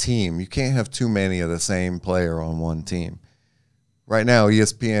like a team. You can't have too many of the same player on one team. Right now,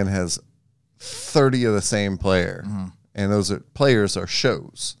 ESPN has 30 of the same player, and those players are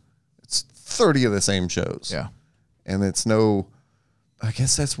shows. It's 30 of the same shows. Yeah. And it's no, I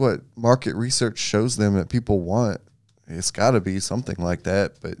guess that's what market research shows them that people want. It's got to be something like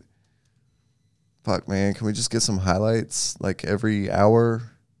that, but fuck, man, can we just get some highlights like every hour?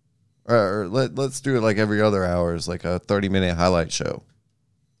 Or let's do it like every other hour, is like a 30-minute highlight show.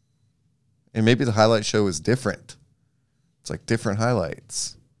 And maybe the highlight show is different. It's like different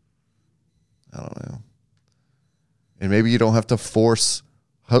highlights. I don't know. And maybe you don't have to force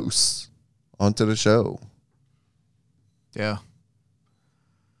hosts onto the show. Yeah.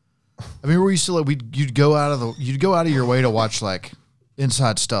 I mean, we used to like you'd go out of your way to watch like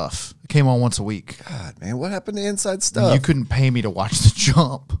Inside Stuff. It came on once a week. God, man, what happened to Inside Stuff? You couldn't pay me to watch The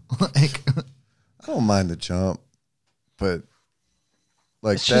Jump. Like, I don't mind the jump, but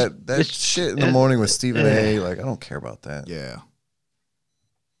like It's just- that it's- shit in the morning with Stephen A. Like, I don't care about that. yeah,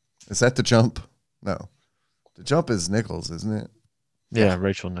 Is that the jump? No, the jump is Nichols, isn't it? Yeah,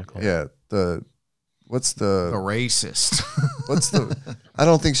 Rachel Nichols. Yeah. What's a the racist. I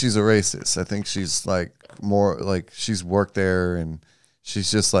don't think she's a racist. I think she's like more like she's worked there and she's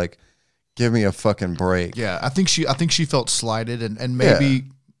just like, give me a fucking break. Yeah, I think she felt slighted and maybe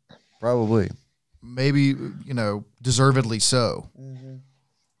Probably. you know, deservedly so.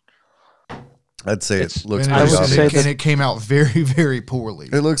 I'd say It's- it looks And I pretty would say obvious. it came out very, very poorly.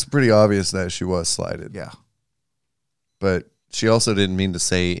 It looks pretty obvious that she was slighted. Yeah, But she also didn't mean to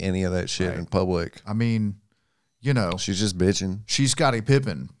say any of that shit Right. in public. I mean, you know, She's just bitching. she's Scottie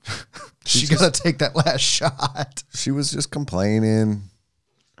Pippen. She just- got to take that last shot. She was just complaining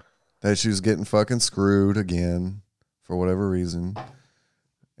that she was getting fucking screwed again for whatever reason.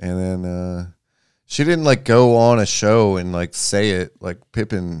 And then she didn't like go on a show and like say it like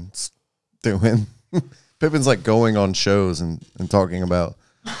Pippen's doing. Pippen's like going on shows and talking about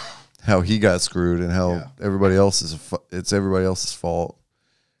how he got screwed and how everybody else it's everybody else's fault.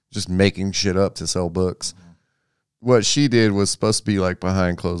 Just making shit up to sell books. What she did was supposed to be like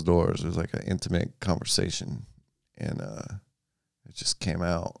behind closed doors. It was like an intimate conversation, and it just came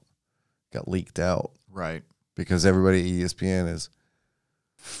out, got leaked out Right. because everybody at ESPN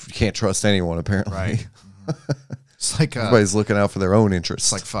you can't trust anyone apparently. Right. It's like Everybody's looking out for their own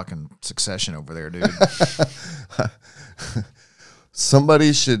interests. it's like fucking Succession over there, dude.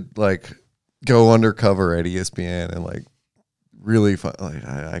 Somebody should like go undercover at ESPN and like really like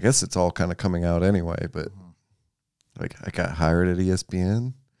I guess it's all kind of coming out anyway, but like I got hired at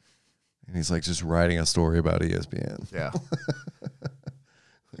ESPN and he's like just writing a story about ESPN. Yeah.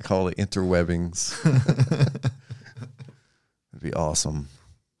 Like all the interwebbings. It'd be awesome.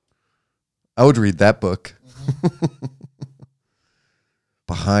 I would read that book.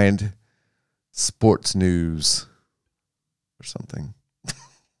 Behind Sports News or something.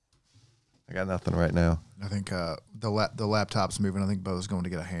 I got nothing right now. I think the laptop's moving. I think Bo's going to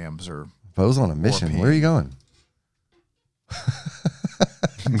get a Hams or Bo's on a mission. Where are you going?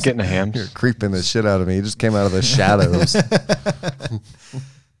 I'm getting a Hams. You're creeping the shit out of me. You just came out of the shadows.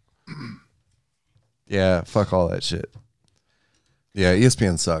 Yeah, fuck all that shit. Yeah,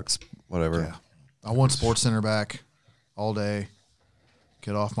 ESPN sucks. Whatever. Yeah. I want SportsCenter back all day.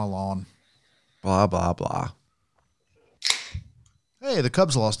 Get off my lawn. Blah, blah, blah. Hey, the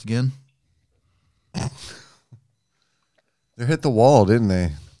Cubs lost again. They hit the wall, didn't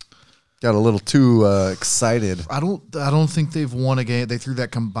they? Got a little too excited. I don't think they've won a game. They threw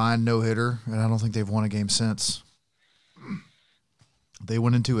that combined no-hitter, and I don't think they've won a game since. They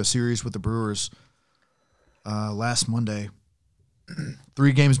went into a series with the Brewers last Monday.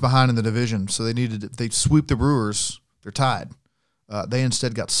 3 games behind in the division, so they sweep the Brewers. They're tied. They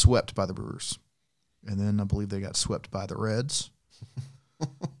instead got swept by the Brewers. And then I believe they got swept by the Reds.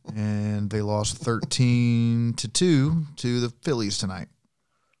 And they lost 13-2 to the Phillies tonight.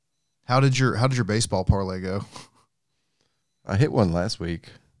 How did your baseball parlay go? I hit one last week.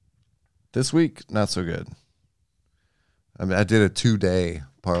 This week, not so good. I mean, I did a 2-day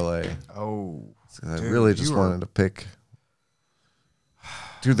parlay. Oh, I really just wanted to pick.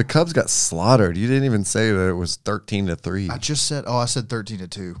 Dude, the Cubs got slaughtered. You didn't even say that it was 13-3. I just said. Oh, I said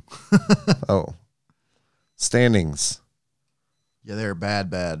 13-2. Oh, standings Yeah, they're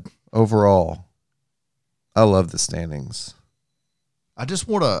bad. overall. I love the standings. I just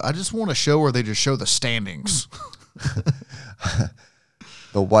want a show where they just show the standings.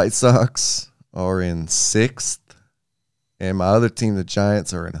 The White Sox are in 6th, and my other team, the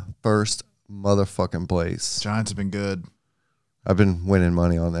Giants, are in 1st motherfucking place. Giants have been good. I've been winning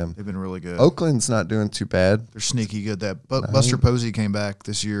money on them. They've been really good. Oakland's not doing too bad. They're sneaky good. Buster Posey came back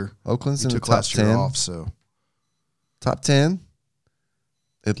this year. Oakland's He in the took top last year 10. off, so Top 10.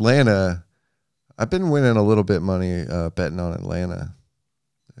 Atlanta. I've been winning a little bit money betting on Atlanta.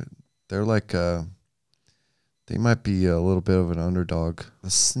 They're like they might be a little bit of an underdog. A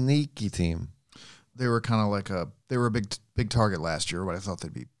sneaky team. they were kind of like they were a big target last year, but I thought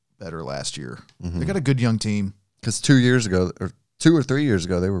they'd be better last year. Mm-hmm. They got a good young team. Because 2 years ago, or 2 or 3 years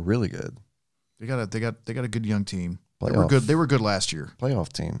ago, they were really good. They got a good young team. Playoff. They were good. They were good last year. Playoff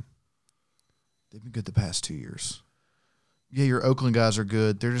team. They've been good the past 2 years. Yeah, your Oakland guys are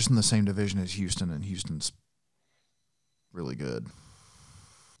good. They're just in the same division as Houston, and Houston's really good.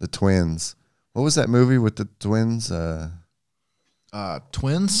 The Twins. What was that movie with the Twins?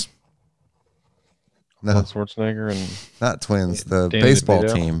 Twins? No, Arnold Schwarzenegger and not Twins. The Danny baseball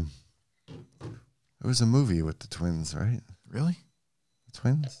DeVito. team. It was a movie with the Twins, right? Really? The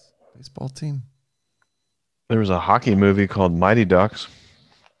Twins baseball team. there was a hockey movie called Mighty Ducks.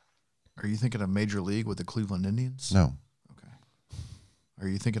 Are you thinking of Major League with the Cleveland Indians? No. Okay. Are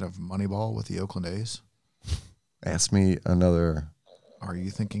you thinking of Moneyball with the Oakland A's? Ask me another. Are you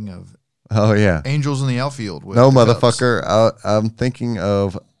thinking of Oh yeah. Angels in the Outfield with No, the Cubs? motherfucker. I'm thinking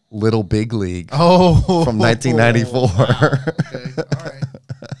of Little Big League Oh, from 1994. wow. Okay, all right.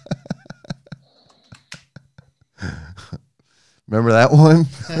 Remember that one?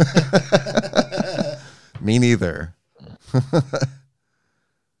 Me neither. I'm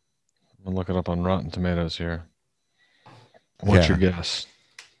gonna look it up on Rotten Tomatoes here. What's Yeah. your guess?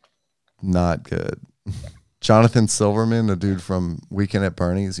 Not good. Jonathan Silverman, the dude from Weekend at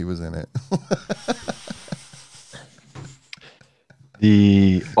Bernie's, he was in it.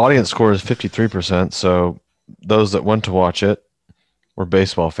 The audience score is 53%. So those that went to watch it were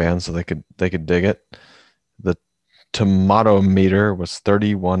baseball fans, so they could dig it. The tomato meter was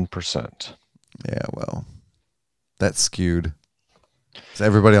 31%. Yeah, well, that's skewed. So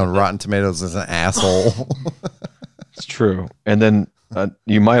everybody on Rotten Tomatoes is an asshole. It's true. And then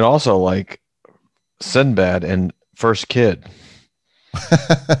you might also like Sinbad and First Kid.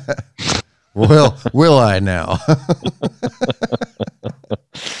 Will I now?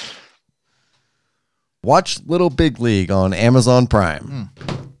 Watch Little Big League on Amazon Prime.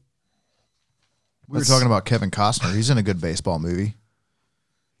 We were talking about Kevin Costner. He's in a good baseball movie.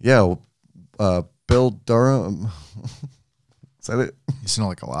 Yeah, Bill Durham. Is that it? He's in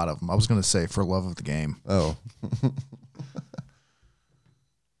like a lot of them. I was going to say For Love of the Game. Oh,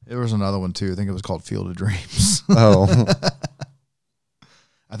 There was another one too. I think it was called Field of Dreams. oh.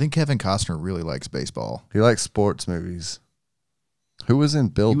 I think Kevin Costner really likes baseball. He likes sports movies. Who was in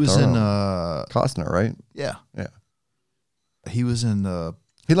Bill He was Durham? in Costner, right? yeah. Yeah. He was in the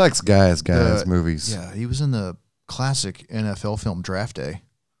He likes guys movies. yeah, he was in the classic NFL film Draft Day.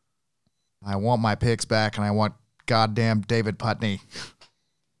 I want my picks back and I want goddamn David Putney.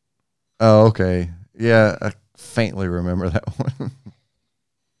 Oh, okay. Yeah, I faintly remember that one.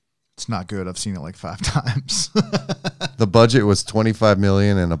 It's not good. I've seen it like 5 times. The budget was $25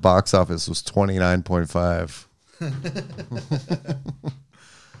 million and the box office was $29.5.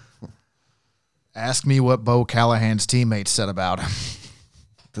 Ask me what Bo Callahan's teammates said about him.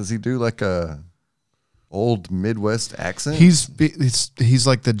 Does he do like a old Midwest accent? He's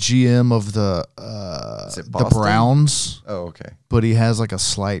like the GM of the Is it the Boston? Browns, Oh, okay. but he has like a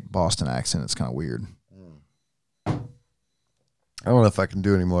slight Boston accent. It's kind of weird. I don't know if I can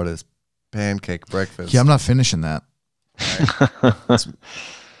do any more of this pancake breakfast. Yeah, I'm not finishing that.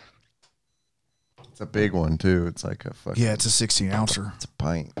 It's a big one too. It's like a fucking. Yeah, it's a 16 ouncer. It's a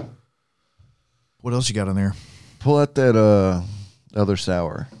pint. What else you got in there? Pull out that other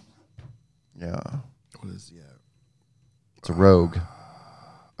sour. Yeah, What is it's a Rogue.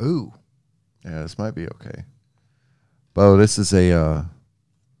 Ooh, Yeah, this might be okay. Bo, this is a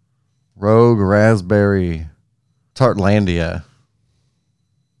Rogue Raspberry Tartlandia.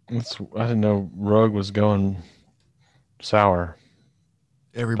 I didn't know Rogue was going sour.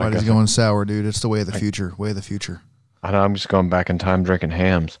 everybody's going sour, dude. It's the way of the future. Way of the future. I know, I'm just going back in time drinking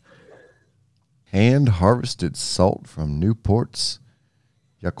hams. Hand harvested salt from Newport's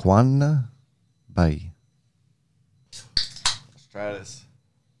Yaquana Bay. Let's try this.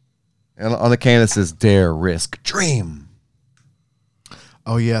 And on the can it says dare, risk, dream.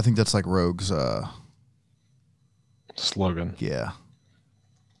 Oh yeah, I think that's like Rogue's. Slogan. Yeah.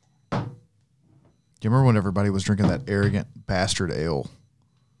 Do you remember when everybody was drinking that arrogant bastard ale?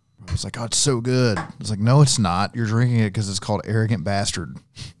 It was like, oh, it's so good. It's like, no, it's not. You're drinking it because it's called arrogant bastard.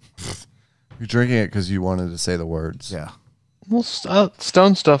 You're drinking it because you wanted to say the words. Yeah. Well,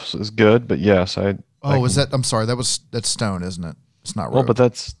 Stone stuff is good, but yes, I'm sorry. That's Stone, isn't it? It's not Rogue. Well, but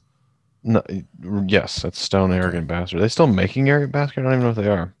that's no. Yes, that's Stone Arrogant Bastard. Are they still making Arrogant Bastard? I don't even know if they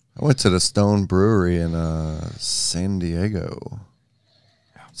are. I went to the Stone Brewery in San Diego.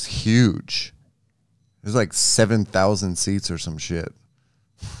 It's huge. There's like 7,000 seats or some shit.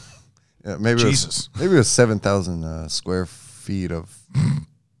 Yeah, maybe Jesus. It was 7,000 square feet of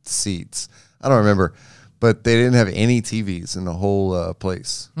seats. I don't remember, but they didn't have any TVs in the whole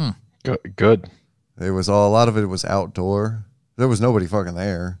place. Good. There was a lot of it was outdoor. There was nobody fucking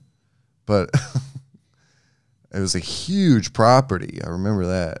there, but it was a huge property. I remember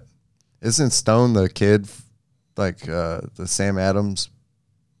that. Isn't Stone the kid, like the Sam Adams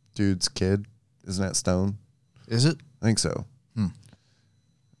dude's kid? Isn't that Stone? Is it? I think so.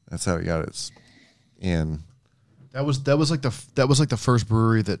 That's how he got his in. That was like the first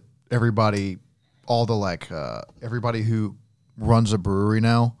brewery that everybody, all the everybody who runs a brewery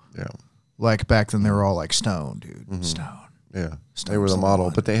now, Yeah. like back then they were all like Stone, dude. Stone. Yeah. They Stone's were the the model,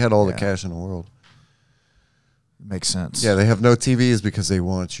 one. but they had all the Yeah. cash in the world. Makes sense. Yeah, they have no TVs because they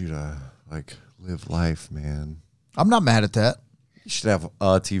want you to like live life, man. I'm not mad at that. You should have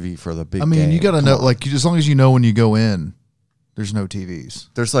a TV for the big I mean, game. you got to Come know, on. like, as long as you know when you go in, there's no TVs.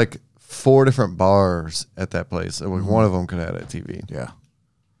 There's like 4 different bars at that place. And one of them could have a TV. Yeah.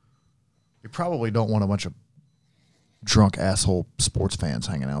 You probably don't want a bunch of drunk asshole sports fans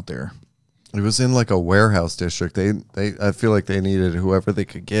hanging out there. It was in like a warehouse district. They I feel like they needed whoever they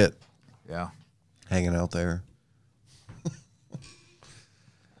could get Yeah. hanging out there.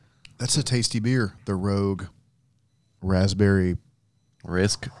 That's a tasty beer. The Rogue Raspberry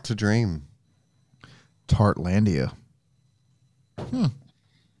Risk to dream. Tartlandia.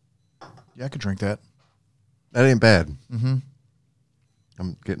 Yeah, I could drink that. That ain't bad. Mm-hmm.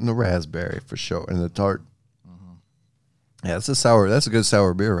 I'm getting the raspberry for sure and the tart. Yeah, that's a good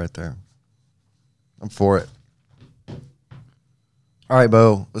sour beer right there. I'm for it. All right,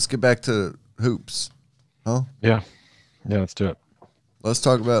 Bo, let's get back to hoops. Huh? Yeah. Yeah, let's do it. Let's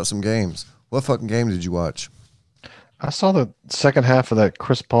talk about some games. What fucking game did you watch? I saw the second half of that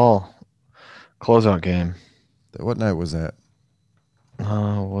Chris Paul closeout game. What night was that?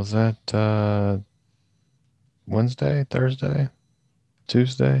 Was that Wednesday, Thursday,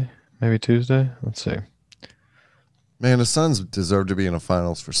 Tuesday? Maybe Tuesday? Let's see. Man, the Suns deserve to be in the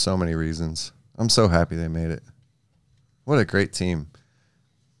finals for so many reasons. I'm so happy they made it. What a great team.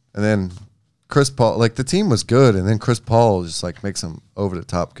 And then Chris Paul, like the team was good, and then Chris Paul just like makes them over the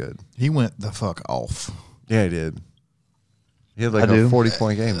top good. He went the fuck off. Yeah, he did. He had like I a do.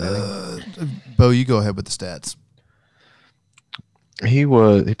 40-point game, didn't he? Bo, you go ahead with the stats. He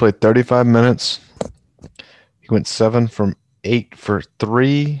played 35 minutes. He went 7 from 8 for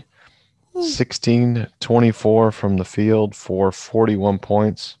 3, 16-24 from the field for 41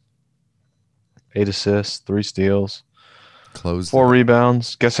 points, 8 assists, 3 steals, Closed 4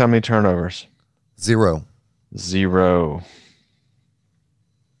 rebounds. Guess how many turnovers? 0. 0.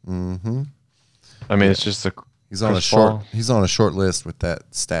 Mm-hmm. I mean, it's just He's on Chris a short. Paul. He's on a short list with that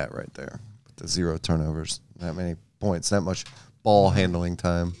stat right there. With the 0 turnovers, that many points, that much ball handling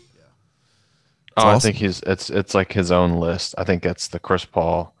time. Oh, awesome. I think it's like his own list. I think that's the Chris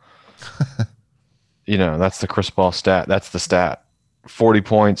Paul. That's the Chris Paul stat. That's the stat. 40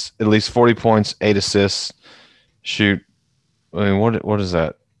 points, at least 40 points, 8 assists. Shoot, I mean, what is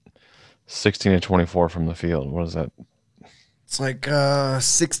that? 16 to 24 from the field. What is that? It's like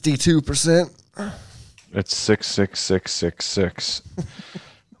 62%. It's 66666,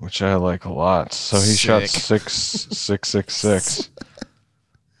 which I like a lot. So he shot 66666.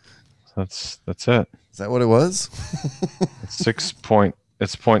 That's it. Is that what it was? It's it's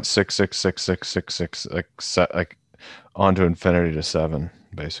 0.666666 like on to infinity to 7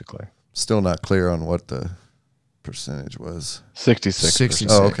 basically. Still not clear on what the percentage was. 66.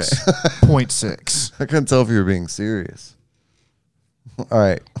 66. Oh, okay. 0.6. I couldn't tell if you were being serious. All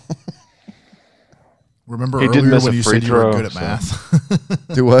right. Remember He did earlier miss when a you free said you were throw, good at so- math?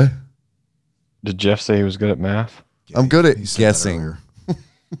 Do what? Did Jeff say he was good at math? I'm good at He said that guessing. earlier.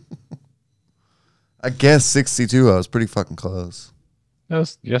 I guess 62. I was pretty fucking close.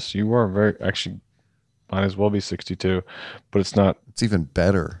 Yes, you were very actually might as well be 62, but it's not It's even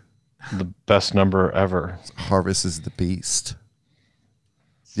better. the best number ever. Harvest is the beast.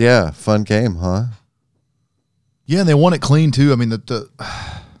 Yeah, fun game, huh? Yeah, and they won it clean too. I mean, the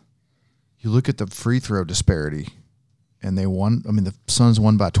you look at the free throw disparity, and they won. I mean, the Suns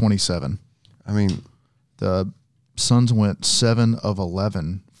won by 27. I mean, The Suns went 7 of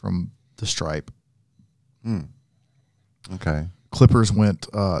 11 from the stripe. okay. Clippers went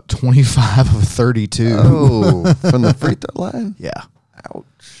 25 of 32. Oh, from the free throw line? Yeah.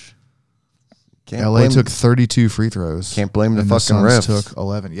 Ouch. Can't LA blame, took 32 free throws. Can't blame the and fucking Suns refs. took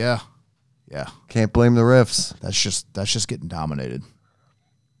 11. Yeah. Yeah. Can't blame the refs. That's just getting dominated.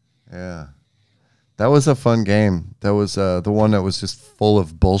 Yeah. That was a fun game. That was the one that was just full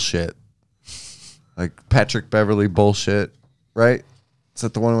of bullshit. Like Patrick Beverly bullshit, right? Is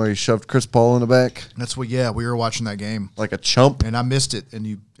that the one where he shoved Chris Paul in the back That's what. Yeah, we were watching that game, like a chump? and I missed it, and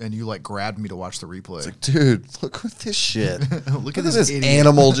you like grabbed me to watch the replay. Like, dude, look what this shit. Look at What this this idiot.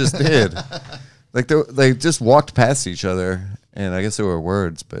 animal just did. Like they just walked past each other, and I guess there were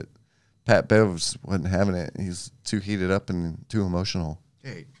words, but Pat Bev wasn't having it. He's too heated up and too emotional.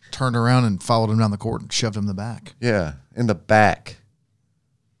 Hey, turned around and followed him down the court and shoved him in the back. Yeah, in the back.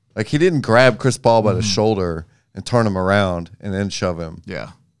 Like he didn't grab Chris Paul by the shoulder and turn him around and then shove him.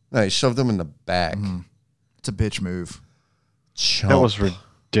 Yeah, No, he shoved him in the back. it's a bitch move. Chump. That was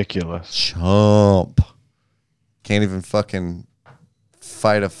ridiculous. Chump. Can't even fucking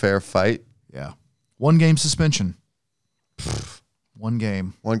fight a fair fight. Yeah, 1 game suspension. 1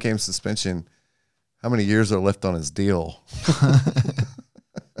 game. 1 game suspension. How many years are left on his deal?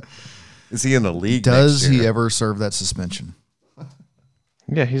 Is he in the league? Does next year? he ever serve that suspension?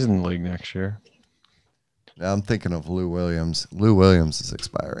 Yeah, he's in the league next year. Now I'm thinking of Lou Williams. Lou Williams is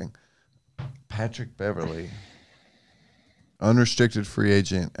expiring. Patrick Beverly, unrestricted free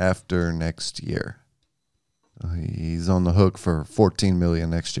agent after next year. He's on the hook for $14 million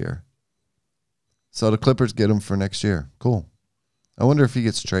next year. So the Clippers get him for next year. Cool. I wonder if he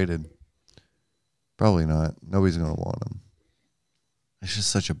gets traded. Probably not. Nobody's going to want him. It's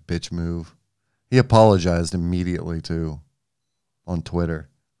just such a bitch move. He apologized immediately, too, on Twitter.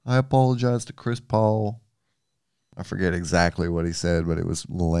 I apologize to Chris Paul. I forget exactly what he said, but it was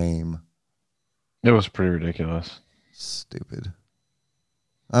lame. It was pretty ridiculous. Stupid.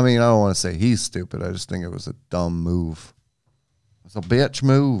 I mean, I don't want to say he's stupid. I just think it was a dumb move. It's a bitch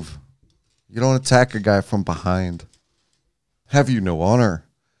move. You don't attack a guy from behind. Have you no honor?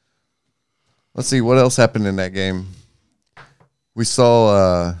 Let's see, what else happened in that game? We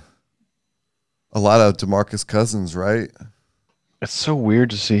saw a lot of DeMarcus Cousins, right? It's so weird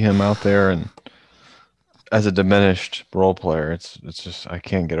to see him out there and as a diminished role player. It's just I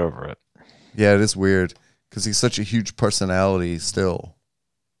can't get over it. Yeah, it is weird because he's such a huge personality still.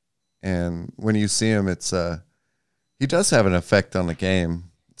 And when you see him, it's he does have an effect on the game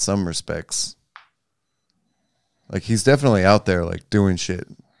in some respects. Like he's definitely out there like doing shit,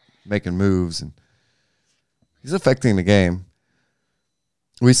 making moves, and he's affecting the game.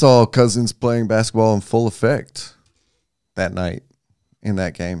 We saw Cousins playing basketball in full effect that night in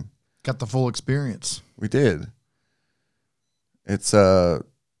that game. Got the full experience. We did. It's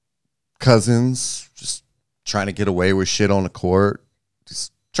Cousins just trying to get away with shit on the court,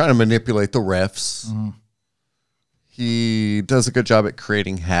 just trying to manipulate the refs. He does a good job at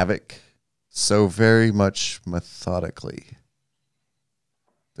creating havoc, so very much methodically.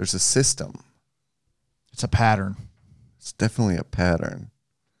 There's a system. It's a pattern. It's definitely a pattern.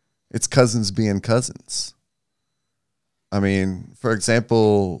 It's Cousins being Cousins. I mean, for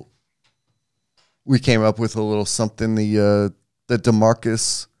example, we came up with a little something, the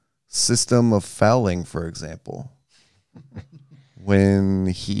DeMarcus system of fouling, for example. When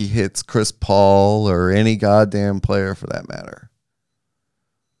he hits Chris Paul or any goddamn player for that matter.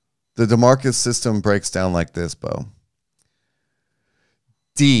 The DeMarcus system breaks down like this, Bo.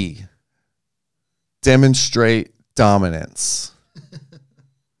 D, demonstrate dominance.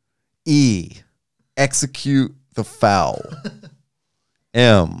 E, execute the foul.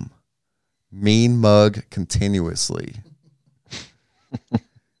 M, mean mug continuously.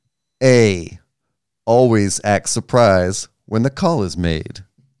 A, always act surprised when the call is made.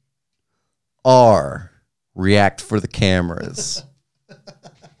 R, react for the cameras.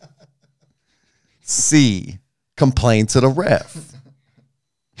 C, complain to the ref.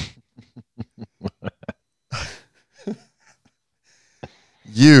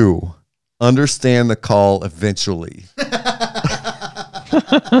 U, understand the call eventually.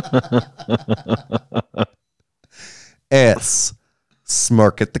 S,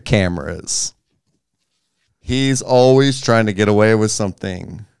 smirk at the cameras. He's always trying to get away with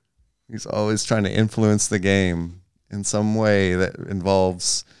something. He's always trying to influence the game in some way that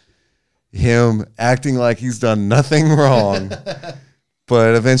involves him acting like he's done nothing wrong,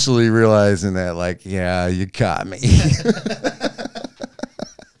 but eventually realizing that, like, yeah, you got me.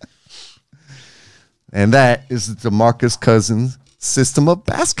 And that is the DeMarcus Cousins system of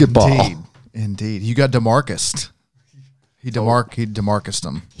basketball. Indeed. You got DeMarcus. He DeMarcused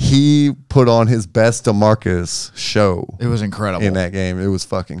him. He put on his best DeMarcus show. It was incredible. In that game. It was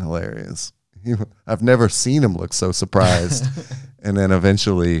fucking hilarious. I've never seen him look so surprised and then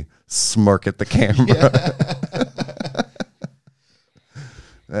eventually smirk at the camera. Yeah.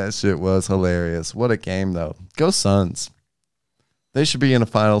 That shit was hilarious. What a game, though. Go Suns. They should be in the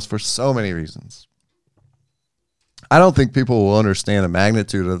finals for so many reasons. I don't think people will understand the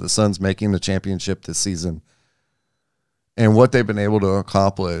magnitude of the Suns making the championship this season and what they've been able to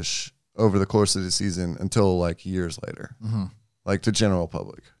accomplish over the course of the season until like years later, like the general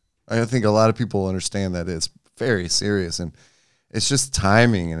public. I think a lot of people understand that it's very serious and it's just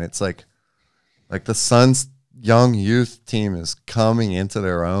timing. And it's like the Suns young youth team is coming into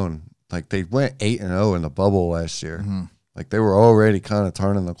their own. Like they went 8-0 in the bubble last year. Like they were already kind of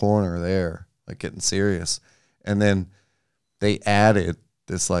turning the corner there, like getting serious. And then they added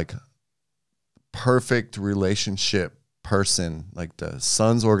this like perfect relationship person, like the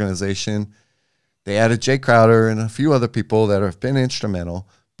Suns organization. They added Jay Crowder and a few other people that have been instrumental,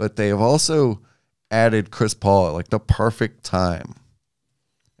 but they have also added Chris Paul at like the perfect time.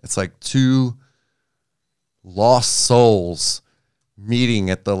 It's like two lost souls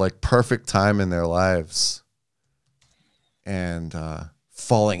meeting at the like perfect time in their lives and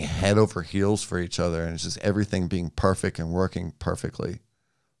falling head over heels for each other, and it's just everything being perfect and working perfectly.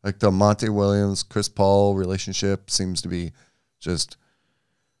 Like the Monty Williams, Chris Paul relationship seems to be just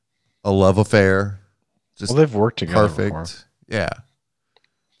a love affair. Just they've worked together perfect. Before. Yeah.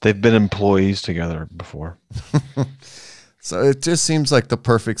 They've been employees together before. So it just seems like the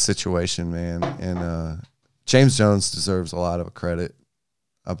perfect situation, man. And James Jones deserves a lot of credit,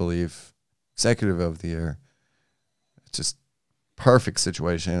 I believe. Executive of the year. It's just perfect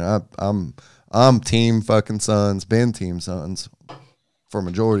situation. I'm team fucking Suns, been team Suns for a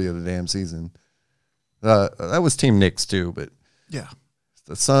majority of the damn season. That was team Knicks too, but yeah,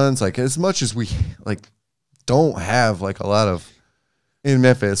 the Suns, like as much as we like don't have like a lot of in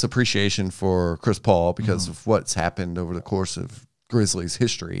Memphis appreciation for Chris Paul because of what's happened over the course of Grizzlies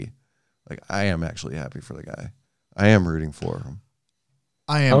history, like I am actually happy for the guy. I am rooting for him.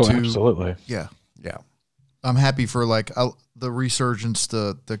 I am too. Absolutely. Yeah. Yeah. I'm happy for like the resurgence,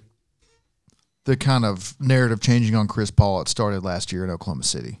 the kind of narrative changing on Chris Paul. It started last year in Oklahoma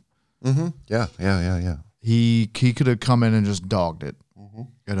City. Mm-hmm. Yeah. He could have come in and just dogged it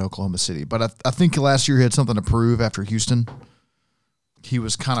at Oklahoma City, but I think last year he had something to prove after Houston. He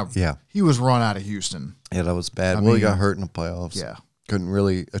was he was run out of Houston. Yeah, that was bad. He got hurt in the playoffs. Yeah, couldn't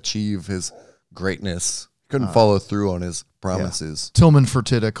really achieve his greatness. Couldn't follow through on his promises. Yeah. Tillman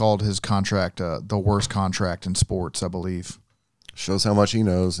Fertitta called his contract the worst contract in sports, I believe. Shows how much he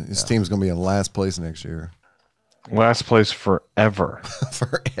knows. His team's going to be in last place next year. Last place forever.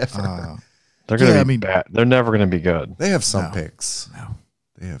 Forever. They're going to be bad. They're never going to be good. They have some picks. No.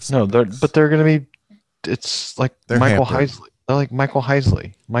 They have some but they're going to be – it's like Michael Heisley. They're like Michael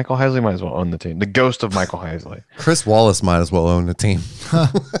Heisley. Michael Heisley might as well own the team. The ghost of Michael Heisley. Chris Wallace might as well own the team.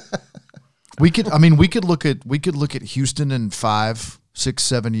 We could look at Houston in 5, 6,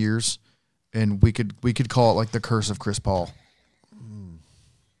 7 years, and we could call it like the curse of Chris Paul.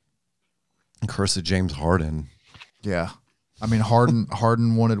 Curse of James Harden. Yeah. I mean,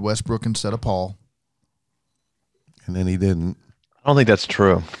 Harden wanted Westbrook instead of Paul. And then he didn't. I don't think that's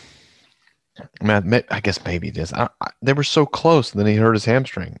true. Man, I guess maybe it is. They were so close, and then he hurt his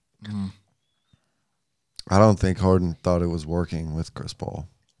hamstring. I don't think Harden thought it was working with Chris Paul.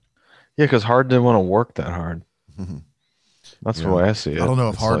 Yeah, because Harden didn't want to work that hard. That's the way I see it. I don't know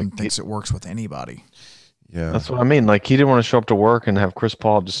if It's Harden like, thinks it works with anybody. Yeah. that's what I mean. Like, he didn't want to show up to work and have Chris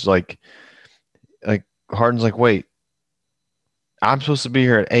Paul just like Harden's like, wait, I'm supposed to be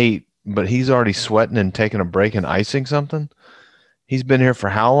here at 8, but he's already sweating and taking a break and icing something. He's been here for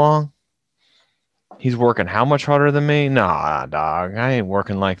how long? He's working how much harder than me? Nah, dog, I ain't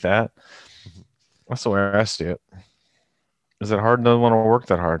working like that. That's the way I see it. Is that Harden doesn't want to work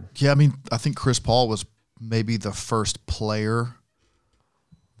that hard? Yeah, I mean, I think Chris Paul was maybe the first player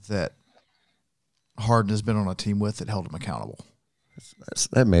that Harden has been on a team with that held him accountable.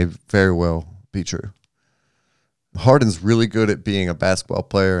 That may very well be true. Harden's really good at being a basketball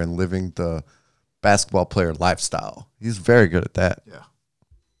player and living the basketball player lifestyle. He's very good at that. Yeah.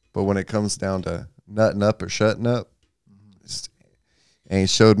 But when it comes down to nutting up or shutting up, ain't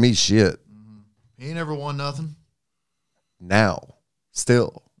showed me shit. He ain't ever won nothing. Now,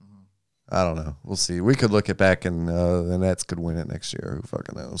 still. I don't know. We'll see. We could look it back and the Nets could win it next year. Who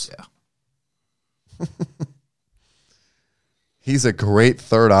fucking knows? Yeah. He's a great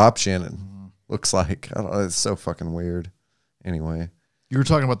third option and looks like, I don't know, it's so fucking weird. Anyway. You were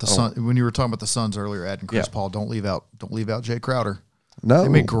talking about the Sun when you were talking about the Suns earlier, adding Chris Paul. Don't leave out Jay Crowder. No. They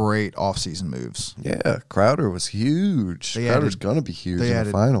made great offseason moves. Yeah, Crowder was huge. Crowder's going to be huge in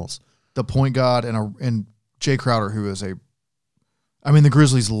the finals. The point guard and Jay Crowder, who is the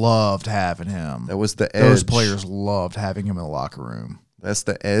Grizzlies loved having him. That was the edge. Those players loved having him in the locker room. That's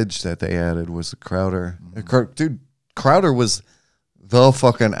the edge that they added was the Crowder. Dude, Crowder was the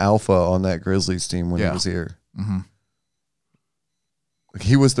fucking alpha on that Grizzlies team when he was here. Mm-hmm.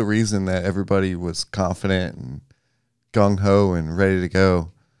 He was the reason that everybody was confident and gung-ho and ready to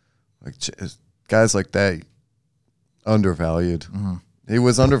go. Like guys like that, undervalued. Mm-hmm. He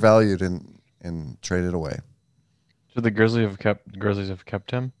was undervalued and traded away. Should the Grizzlies have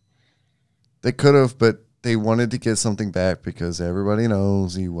kept him? They could have, but they wanted to get something back because everybody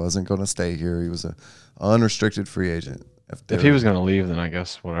knows he wasn't going to stay here. He was an unrestricted free agent. If he was going to leave, then I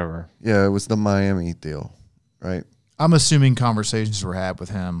guess whatever. Yeah, it was the Miami deal, right? I'm assuming conversations were had with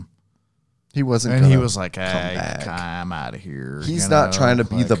him. He wasn't, and he was like, "Hey, I'm out of here." He's not trying to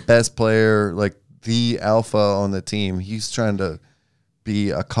be the best player, like the alpha on the team. He's trying to be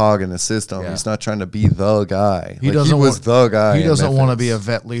a cog in the system. He's not trying to be the guy. He was the guy. He doesn't want to be a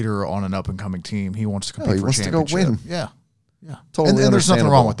vet leader on an up and coming team. He wants to compete for championship. To go win. Yeah, yeah. Totally. And there's nothing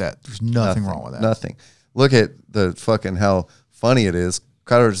wrong with that. There's nothing wrong with that. Nothing. Look at the fucking how funny it is.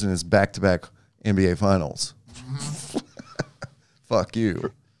 Crowder's in his back-to-back NBA Finals. Fuck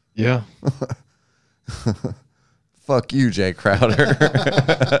you. Yeah. Fuck you, Jay Crowder.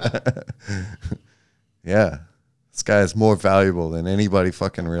 Yeah. This guy is more valuable than anybody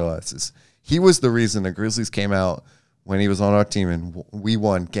fucking realizes. He was the reason the Grizzlies came out when he was on our team and we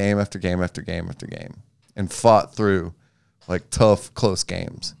won game after game after game after game and fought through like tough, close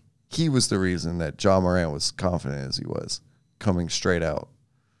games. He was the reason that Ja Morant was confident as he was coming straight out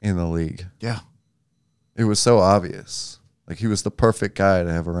in the league. Yeah. It was so obvious. Like he was the perfect guy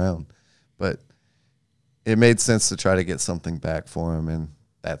to have around. But it made sense to try to get something back for him, and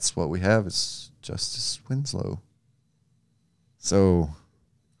that's what we have is Justice Winslow. So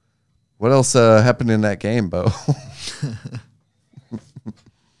what else happened in that game, Bo?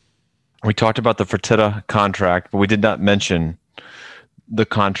 We talked about the Fertitta contract, but we did not mention the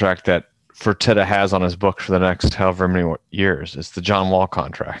contract that Fertitta has on his books for the next however many years. It's the John Wall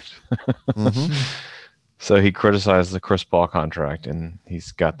contract. Mm-hmm. So he criticized the Chris Paul contract, and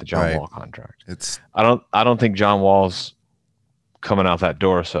he's got the John Wall contract. I don't think John Wall's coming out that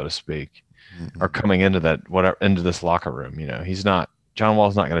door, so to speak, or coming into into this locker room. You know, he's not. John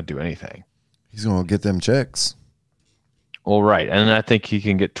Wall's not going to do anything. He's going to get them checks. Well, right, and I think he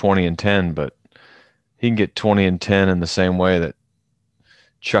can get 20 and 10, but he can get 20 and 10 in the same way that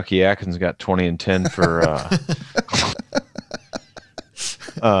Chucky Atkins got 20 and 10 for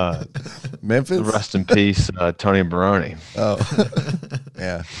Memphis. Rest in peace, Tony Baroni. Oh,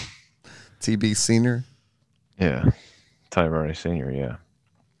 yeah. TB Senior. Yeah, Tony Baroni Senior. Yeah.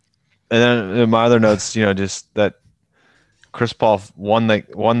 And then in my other notes, just that Chris Paul won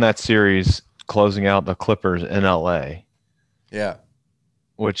that series, closing out the Clippers in LA. Yeah,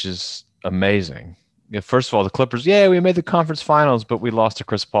 which is amazing. Yeah, first of all, the Clippers, we made the conference finals, but we lost to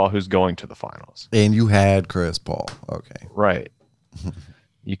Chris Paul, who's going to the finals. And you had Chris Paul. Okay. Right.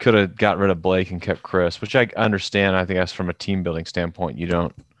 You could have got rid of Blake and kept Chris, which I understand. I think that's from a team building standpoint. You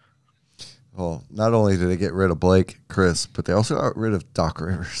don't. Well, not only did they get rid of Blake, Chris, but they also got rid of Doc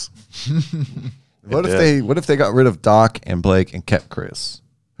Rivers. What if they got rid of Doc and Blake and kept Chris?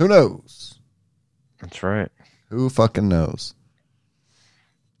 Who knows? That's right. Who fucking knows?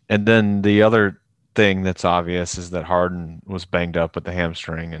 And then the other thing that's obvious is that Harden was banged up with the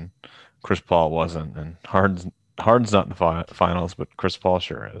hamstring and Chris Paul wasn't. And Harden's not in the finals, but Chris Paul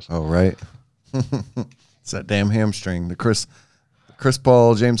sure is. Oh, right. It's that damn hamstring. The Chris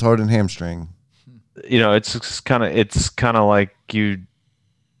Paul, James Harden hamstring. It's kind of like you.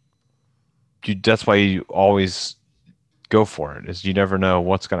 That's why you always go for it. Is you never know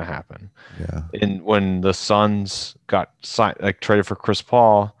what's going to happen. Yeah. And when the Suns got traded for Chris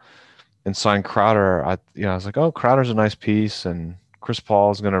Paul and signed Crowder, I was like, oh, Crowder's a nice piece, and Chris Paul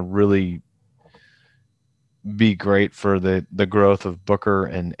is going to really be great for the growth of Booker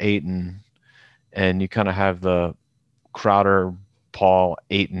and Ayton, and you kind of have the Crowder, Paul,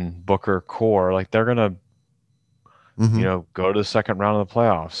 Ayton, Booker core. Like they're going to, go to the second round of the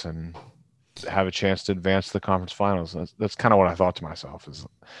playoffs and have a chance to advance to the conference finals. That's kind of what I thought to myself, is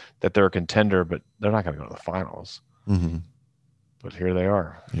that they're a contender, but they're not going to go to the finals. Mm-hmm. But here they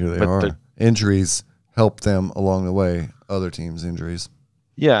are. Injuries help them along the way. Other teams' injuries.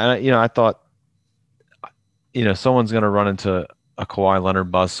 Yeah, and I thought, someone's going to run into a Kawhi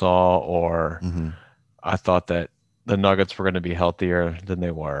Leonard buzzsaw, or I thought that the Nuggets were going to be healthier than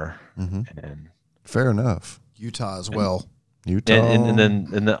they were. Mm-hmm. And fair enough. Utah as well. Utah, and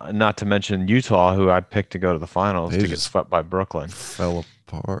then not to mention Utah, who I picked to go to the finals, to get swept by Brooklyn. Fell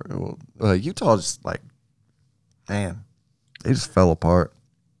apart. Well, Utah just they just fell apart.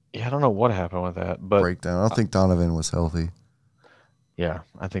 Yeah, I don't know what happened with that, but breakdown. I don't think Donovan was healthy. Yeah,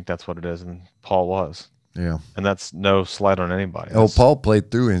 I think that's what it is, and Paul was. Yeah, and that's no slight on anybody. Paul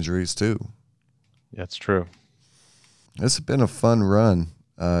played through injuries too. That's true. It's been a fun run.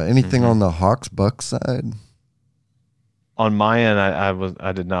 Anything on the Hawks-Bucks side? On my end,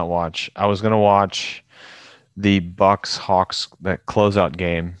 I did not watch. I was going to watch the Bucks-Hawks, that closeout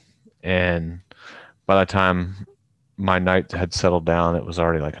game, and by the time my night had settled down, it was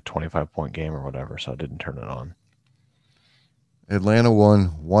already like a 25-point game or whatever, so I didn't turn it on. Atlanta won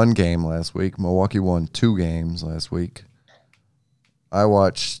one game last week. Milwaukee won 2 games last week. I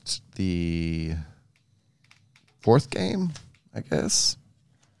watched the 4th game, I guess.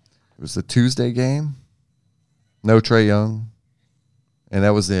 It was the Tuesday game. No Trae Young. And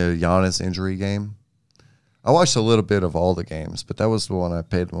that was the Giannis injury game. I watched a little bit of all the games, but that was the one I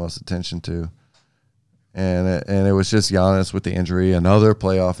paid the most attention to. And it was just Giannis with the injury, another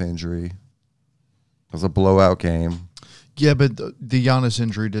playoff injury. It was a blowout game. Yeah, but the Giannis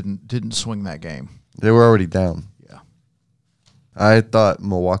injury didn't swing that game. They were already down. Yeah. I thought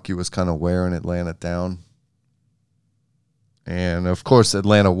Milwaukee was kind of wearing Atlanta down. And, of course,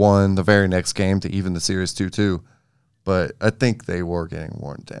 Atlanta won the very next game to even the series 2-2. But I think they were getting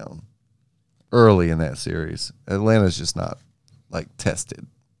worn down early in that series. Atlanta's just not, tested.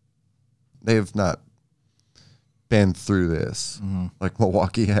 They have not been through this like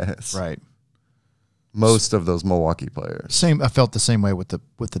Milwaukee has. Right. Most of those Milwaukee players. I felt the same way with the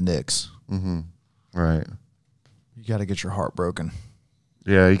Knicks. Mm-hmm. Right. You got to get your heart broken.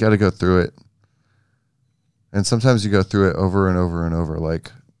 Yeah, you got to go through it. And sometimes you go through it over and over and over,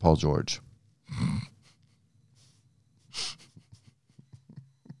 like Paul George.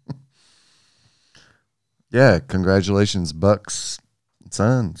 Yeah, congratulations, Bucks and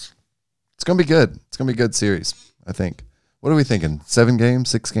Suns. It's going to be good. It's going to be a good series, I think. What are we thinking? 7 games?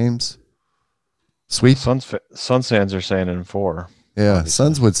 6 games? Sweep? Suns fans are saying in 4. Yeah, obviously.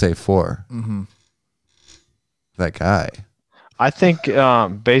 Suns would say 4. Mm-hmm. That guy. I think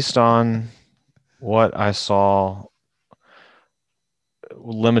based on what I saw,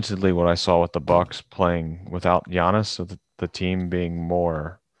 limitedly what I saw with the Bucks playing without Giannis, so the team being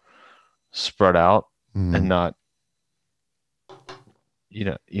more spread out and not,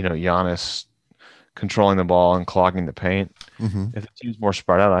 Giannis controlling the ball and clogging the paint. Mm-hmm. If the team's more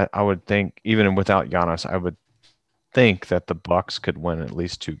spread out, I would think, even without Giannis, I would think that the Bucks could win at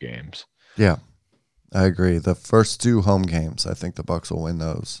least 2 games. Yeah, I agree. The first 2 home games, I think the Bucks will win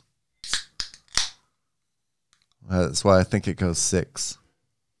those. That's why I think it goes 6.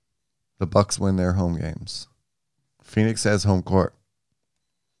 The Bucks win their home games. Phoenix has home court.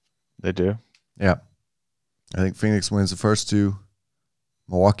 They do? Yeah. I think Phoenix wins the first 2.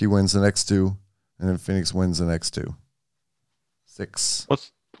 Milwaukee wins the next 2. And then Phoenix wins the next 2. 6.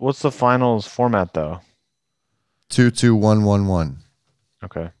 What's the finals format, though? 2-2-1-1-1.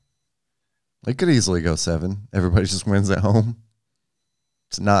 Okay. They could easily go 7. Everybody just wins at home.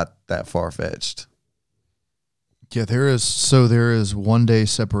 It's not that far-fetched. Yeah, there is 1 day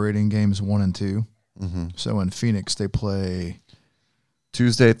separating games 1 and 2. Mm-hmm. So in Phoenix, they play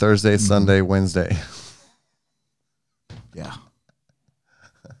Tuesday, Thursday, Sunday, Wednesday. Yeah.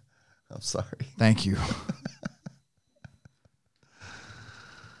 I'm sorry. Thank you.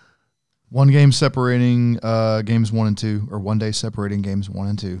 1 game separating games 1 and 2, or 1 day separating games 1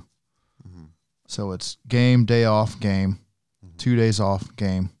 and 2. Mm-hmm. So it's game, day off, game, 2 days off,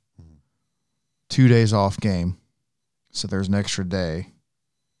 game, Mm-hmm. 2 days off, game. So there's an extra day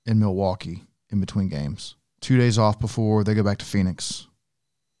in Milwaukee in between games. 2 days off before they go back to Phoenix.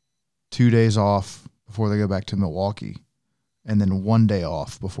 2 days off before they go back to Milwaukee. And then 1 day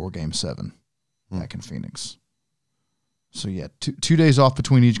off before game 7 back in Phoenix. So yeah, 2 days off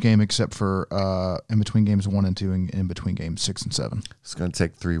between each game, except for in between games 1 and 2 and in between games 6 and 7. It's going to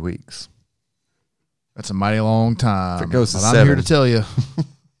take 3 weeks. That's a mighty long time. If it goes to but 7. I'm here to tell you.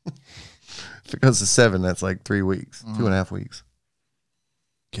 If it goes to 7, that's like 3 weeks, 2.5 weeks.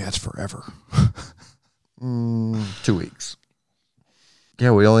 Yeah, it's forever. 2 weeks.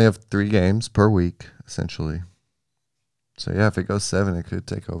 Yeah, we only have 3 games per week, essentially. So yeah, if it goes 7, it could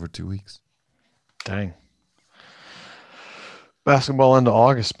take over 2 weeks. Dang. Basketball into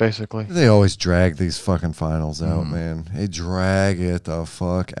August, basically. They always drag these fucking finals out, man. They drag it the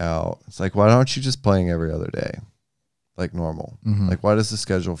fuck out. It's like, why aren't you just playing every other day? Like normal. Like, why does the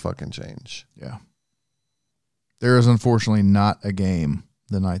schedule fucking change? Yeah. There is unfortunately not a game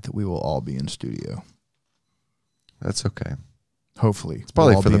the night that we will all be in studio. That's okay. Hopefully. It's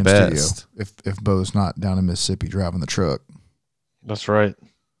probably we'll all for be the in best. studio if Bo's not down in Mississippi driving the truck. That's right.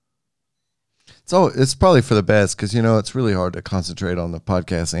 It's probably for the best because, you know, it's really hard to concentrate on the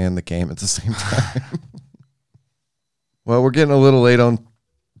podcast and the game at the same time. Well, we're getting a little late on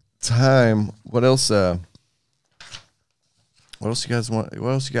time. What else? What else you guys want? What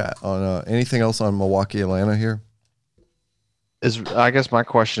else you got on anything else on Milwaukee, Atlanta here? I guess my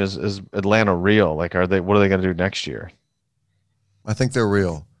question is Atlanta real? Like, what are they going to do next year? I think they're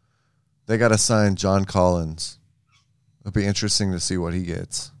real. They got to sign John Collins. It'll be interesting to see what he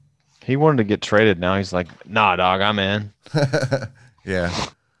gets. He wanted to get traded. Now he's like, nah, dog, I'm in. Yeah.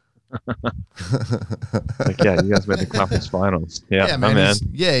 Like, yeah, you guys made the conference finals. Yeah, man. I'm in.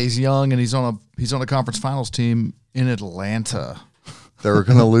 He's young and he's on a conference finals team in Atlanta. They're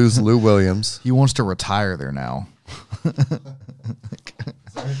going to lose Lou Williams. He wants to retire there now. I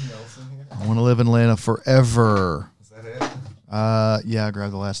want to live in Atlanta forever. Is that it? Yeah, I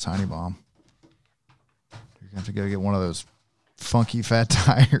grabbed the last tiny bomb. You're going to have to go get one of those funky fat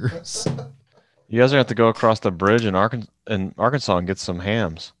tires. You guys are going to have to go across the bridge in Arkansas and get some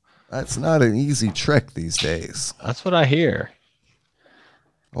hams. That's not an easy trek these days. That's what I hear.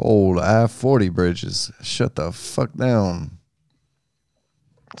 Old I-40 bridges. Shut the fuck down.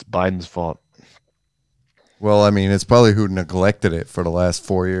 It's Biden's fault. Well, I mean, it's probably who neglected it for the last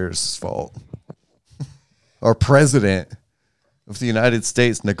 4 years' fault. Our president of the United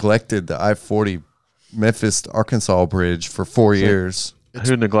States neglected the I-40 Memphis, Arkansas bridge for 4 years.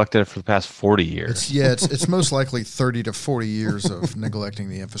 Who neglected it for the past 40 years? It's most likely 30 to 40 years of neglecting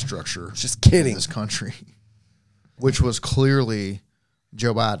the infrastructure. Just kidding. In this country, which was clearly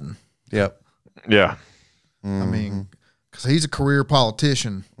Joe Biden. Yep. Yeah. I mean, because he's a career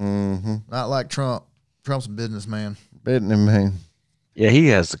politician, not like Trump. Trump's a businessman. Bitten him, man. Yeah, he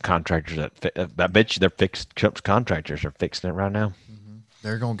has the contractors I bet you they're fixed. Trump's contractors are fixing it right now.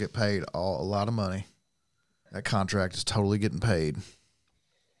 They're going to get paid a lot of money. That contract is totally getting paid.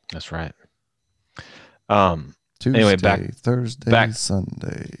 That's right. Tuesday, Anyway, Thursday,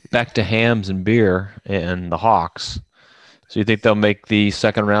 Sunday. Back to hams and beer and the Hawks. So you think they'll make the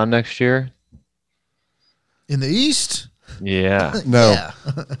second round next year? In the East? Yeah. No. Yeah.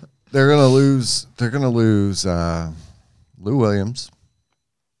 They're gonna lose. They're gonna lose Lou Williams.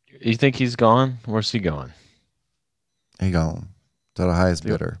 You think he's gone? Where's he going? He gone to the highest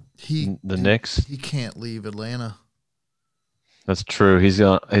bidder. The Knicks? He can't leave Atlanta. That's true. He's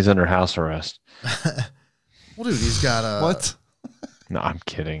under house arrest. Well, dude, he's got a What? No, I'm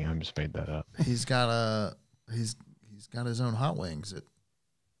kidding. I just made that up. He's got his own hot wings at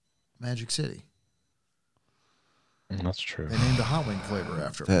Magic City. That's true. They named a hot wing flavor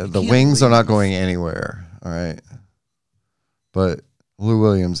after him. The wings are not going anywhere. All right, but Lou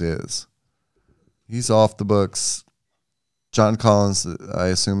Williams is. He's off the books. John Collins, I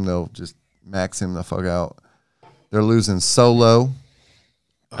assume they'll just max him the fuck out. They're losing Solo.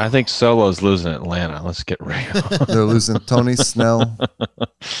 I think Solo's losing Atlanta. Let's get real. They're losing Tony Snell.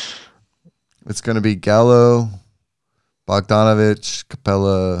 It's going to be Gallo, Bogdanovich,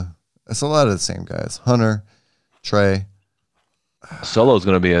 Capella. It's a lot of the same guys. Hunter, Trey. Solo's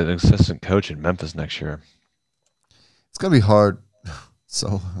going to be an assistant coach in Memphis next year. It's gonna be hard.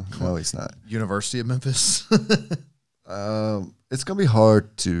 So no, he's not. University of Memphis. It's gonna be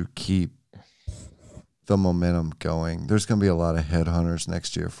hard to keep the momentum going. There's gonna be a lot of headhunters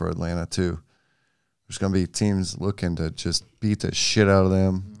next year for Atlanta too. There's gonna be teams looking to just beat the shit out of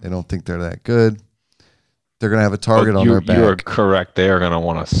them. They don't think they're that good. They're gonna have a target on their back. You are correct. They are going to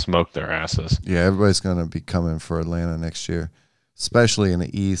want to smoke their asses. Yeah, everybody's gonna be coming for Atlanta next year, especially in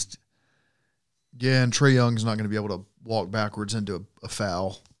the East. Yeah, and Trae Young's not going to be able to walk backwards into a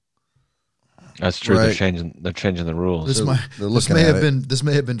foul. That's true. Right. They're changing the rules. This may have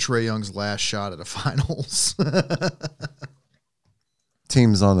been Trae Young's last shot at a finals.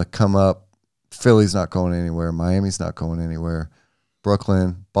 Teams on the come up. Philly's not going anywhere. Miami's not going anywhere.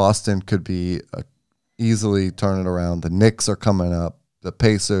 Brooklyn, Boston could be easily turn it around. The Knicks are coming up. The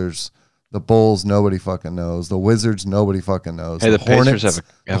Pacers, the Bulls, nobody fucking knows. The Wizards, nobody fucking knows. Hey, the Pacers have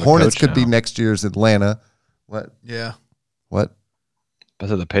the Hornets coach could now. be next year's Atlanta. What? Yeah. What? I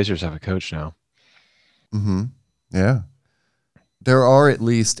said the Pacers have a coach now. Mm-hmm. Yeah. There are at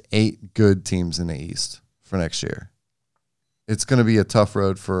least 8 good teams in the East for next year. It's going to be a tough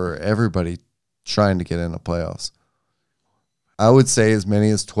road for everybody trying to get in the playoffs. I would say as many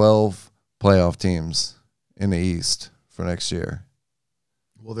as 12 playoff teams in the East for next year.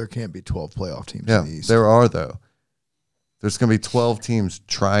 Well, there can't be 12 playoff teams Yeah, in the East. there are, though. There's going to be 12 teams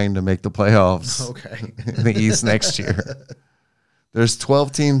trying to make the playoffs Okay. in the East next year. There's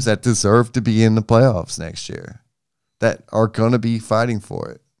 12 teams that deserve to be in the playoffs next year that are going to be fighting for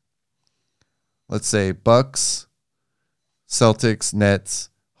it. Let's say Bucks, Celtics, Nets,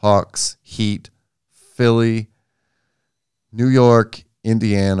 Hawks, Heat, Philly, New York,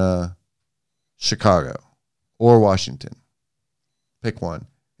 Indiana, Chicago, or Washington. Pick one.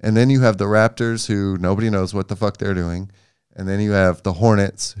 And then you have the Raptors, who nobody knows what the fuck they're doing. And then you have the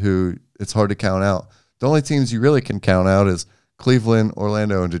Hornets, who it's hard to count out. The only teams you really can count out is Cleveland,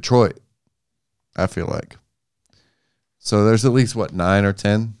 Orlando, and Detroit, I feel like. So there's at least, 9 or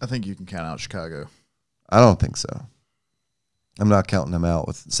 10? I think you can count out Chicago. I don't think so. I'm not counting them out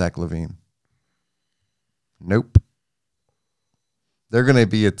with Zach LaVine. Nope. They're going to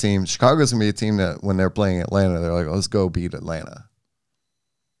be a team. Chicago's going to be a team that when they're playing Atlanta, they're like, let's go beat Atlanta.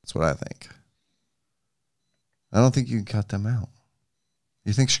 That's what I think. I don't think you can cut them out.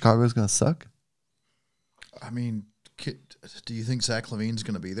 You think Chicago's going to suck? I mean, do you think Zach LaVine's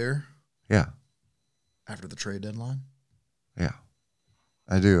going to be there Yeah. after the trade deadline? Yeah.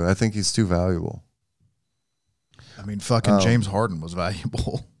 I do. I think he's too valuable. I mean, fucking James Harden was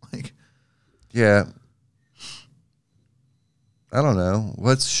valuable. Yeah. I don't know.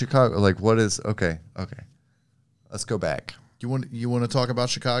 What's Chicago like? What is okay? Let's go back. You want to talk about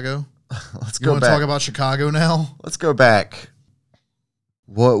Chicago? Let's You go want to back. talk about Chicago now? Let's go back.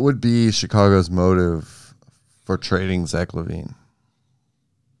 What would be Chicago's motive for trading Zach LaVine?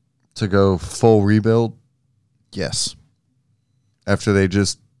 To go full rebuild Yes. after they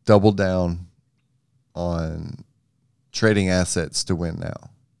just doubled down on trading assets to win now.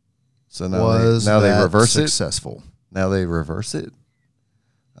 So now they reverse successful? it. Now they reverse it.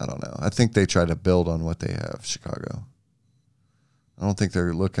 I don't know. I think they try to build on what they have, Chicago. I don't think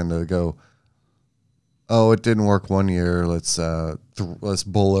they're looking to go, oh, it didn't work one year. Let's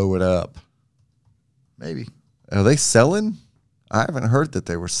blow it up. Maybe. Are they selling? I haven't heard that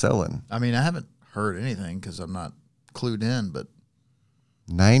they were selling. I mean, I haven't heard anything because I'm not clued in, but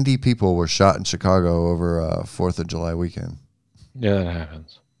 90 people were shot in Chicago over 4th of July weekend. Yeah, that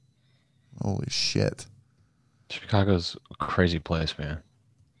happens. Holy shit. Chicago's a crazy place, man.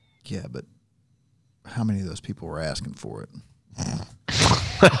 yeah, but how many of those people were asking for it?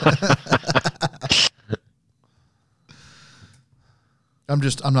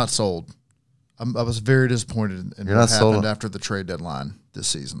 I'm not sold. I was very disappointed in You're what not sold happened on- after the trade deadline this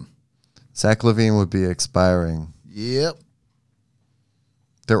season. Zach LaVine would be expiring. Yep.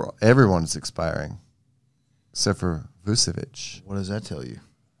 Everyone's expiring except for Vucevic. What does that tell you?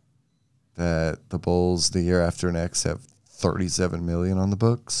 That the Bulls the year after next have $37 million on the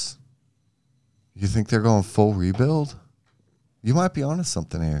books. You think they're going full rebuild? You might be onto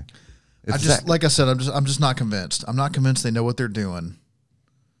something here. Like I said, I'm just not convinced. I'm not convinced they know what they're doing.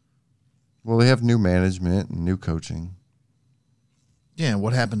 Well, they have new management and new coaching. Yeah, and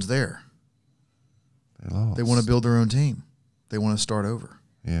what happens there? They lost. They want to build their own team. They want to start over.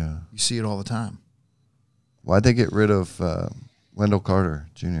 Yeah. You see it all the time. Why'd they get rid of Wendell Carter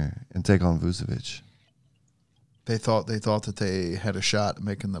Jr. and take on Vucevic? They thought that they had a shot at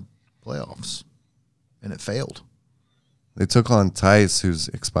making the playoffs, and it failed. They took on Tice, who's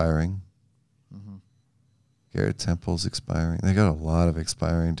expiring. Garrett Temple's expiring. They got a lot of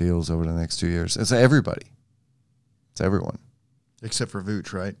expiring deals over the next 2 years. It's everybody. It's everyone. Except for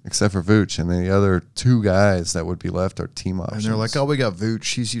Vooch, right? Except for Vooch. And then the other 2 guys that would be left are team options. And they're like, oh, we got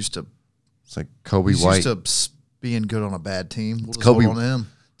Vooch. He's used to It's like Kobe White. used to being good on a bad team. We'll just Kobe- hold on to him.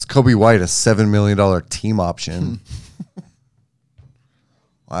 It's Kobe White, a $7 million team option.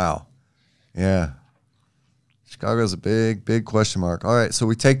 Wow. Yeah. Chicago's a big, big question mark. All right, so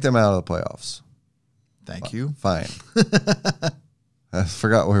we take them out of the playoffs. Thank you. Fine. I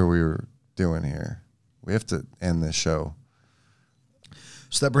forgot where we were doing here. We have to end this show.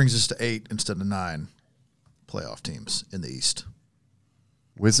 So that brings us to 8 instead of 9 playoff teams in the East.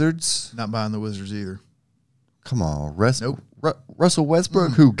 Wizards? Not buying the Wizards either. Come on. Nope. Russell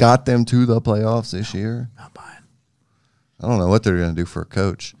Westbrook, who got them to the playoffs this year. Not buying. I don't know what they're going to do for a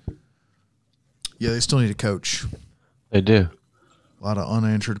coach. Yeah, they still need a coach. They do. A lot of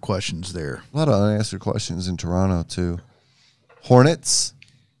unanswered questions there. A lot of unanswered questions in Toronto, too. Hornets?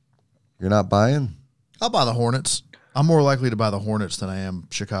 You're not buying? I'll buy the Hornets. I'm more likely to buy the Hornets than I am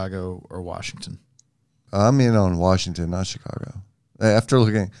Chicago or Washington. I'm in on Washington, not Chicago. After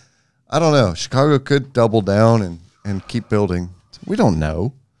looking, I don't know. Chicago could double down and keep building. We don't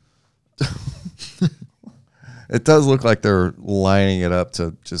know. It does look like they're lining it up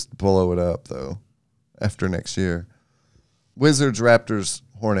to just blow it up, though, after next year. Wizards, Raptors,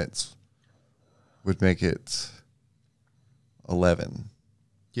 Hornets would make it 11.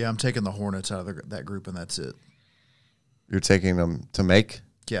 Yeah, I'm taking the Hornets out of that group, and that's it. You're taking them to make?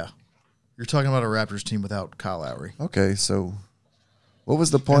 Yeah. You're talking about a Raptors team without Kyle Lowry. Okay, so what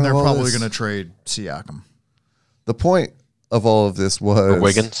was the point And they're of all probably this? going to trade Siakam. The point of all of this was... Or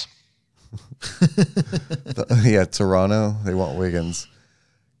Wiggins. Yeah, Toronto. They want Wiggins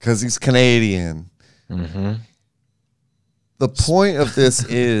because he's Canadian. Mm-hmm. The point of this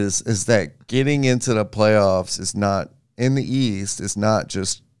is that getting into the playoffs is not in the East is not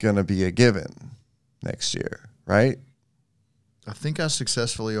just going to be a given next year, right? I think I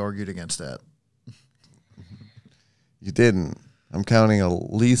successfully argued against that. You didn't. I'm counting at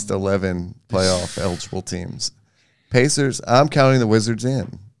least 11 playoff eligible teams. Pacers, I'm counting the Wizards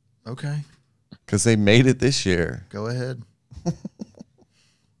in Okay, because they made it this year. go ahead.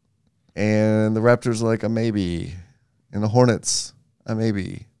 And the Raptors are like a maybe. And the Hornets, a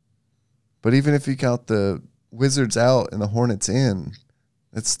maybe. But even if you count the Wizards out and the Hornets in,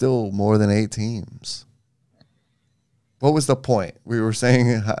 it's still more than 8 teams. What was the point? We were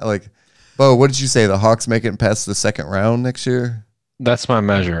saying, like, Bo, what did you say? The Hawks make it past the second round next year? That's my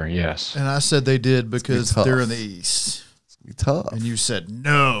measure, yes. And I said they did because tough. they're in the East. It's going to be tough. And you said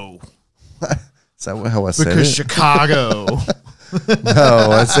no. Is that how I said Because it? Chicago.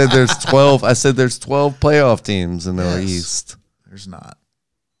 No, I said there's 12. I said there's 12 playoff teams in the Yes. East. There's not.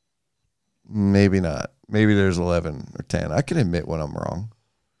 Maybe not. Maybe there's 11 or 10. I can admit when I'm wrong.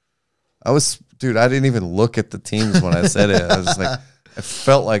 I didn't even look at the teams when I said it. I was just like, it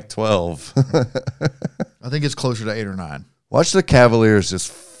felt like 12. I think it's closer to 8 or 9. Watch the Cavaliers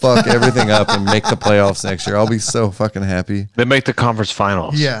just fuck everything up and make the playoffs next year. I'll be so fucking happy. They make the conference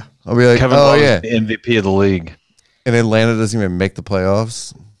finals. Yeah. I'll be like, Kevin oh, Love's yeah. the MVP of the league. And Atlanta doesn't even make the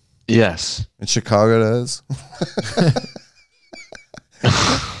playoffs. Yes. And Chicago does.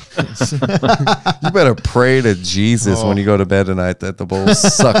 You better pray to Jesus when you go to bed tonight that the Bulls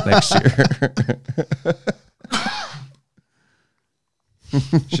suck next year.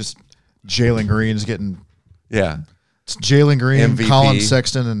 It's just Jalen Green's getting. Yeah. It's Jalen Green, MVP. Colin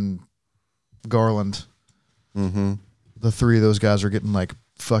Sexton, and Garland. Mm-hmm. The 3 of those guys are getting like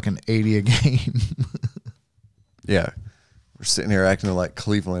fucking 80 a game. Yeah. We're sitting here acting like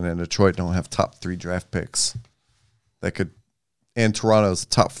Cleveland and Detroit don't have top 3 draft picks. And Toronto's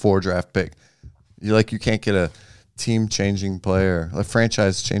top 4 draft pick. You can't get a team-changing player, a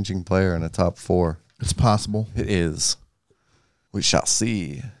franchise-changing player in a top 4. It's possible. It is. We shall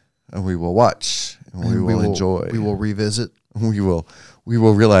see, and we will watch, and we will enjoy. We will revisit. We will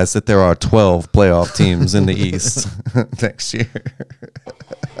realize that there are 12 playoff teams in the East next year.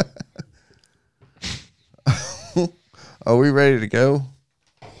 Are we ready to go?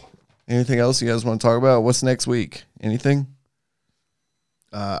 Anything else you guys want to talk about? What's next week? Anything?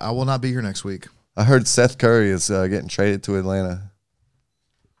 I will not be here next week. I heard Seth Curry is getting traded to Atlanta.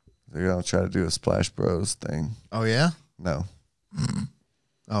 They're going to try to do a Splash Bros thing. Oh, yeah? No.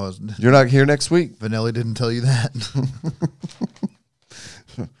 Oh, You're not here next week? Vanelli didn't tell you that.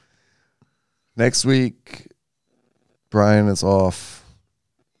 Next week, Brian is off.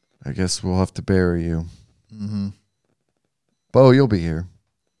 I guess we'll have to bury you. Mm-hmm. Bo, you'll be here.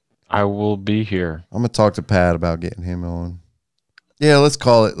 I will be here. I'm going to talk to Pat about getting him on. Yeah, let's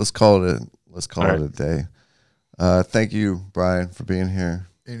call it a day. Thank you, Brian, for being here.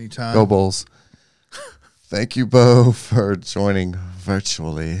 Anytime. Go Bulls. Thank you, Bo, for joining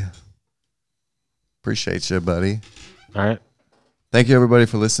virtually. Appreciate you, buddy. All right. Thank you, everybody,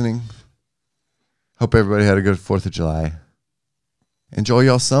 for listening. Hope everybody had a good 4th of July. Enjoy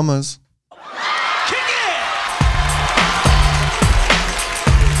y'all summers. Kick it!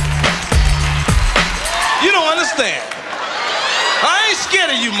 You don't understand. I ain't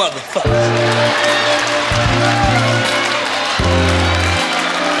scared of you motherfuckers.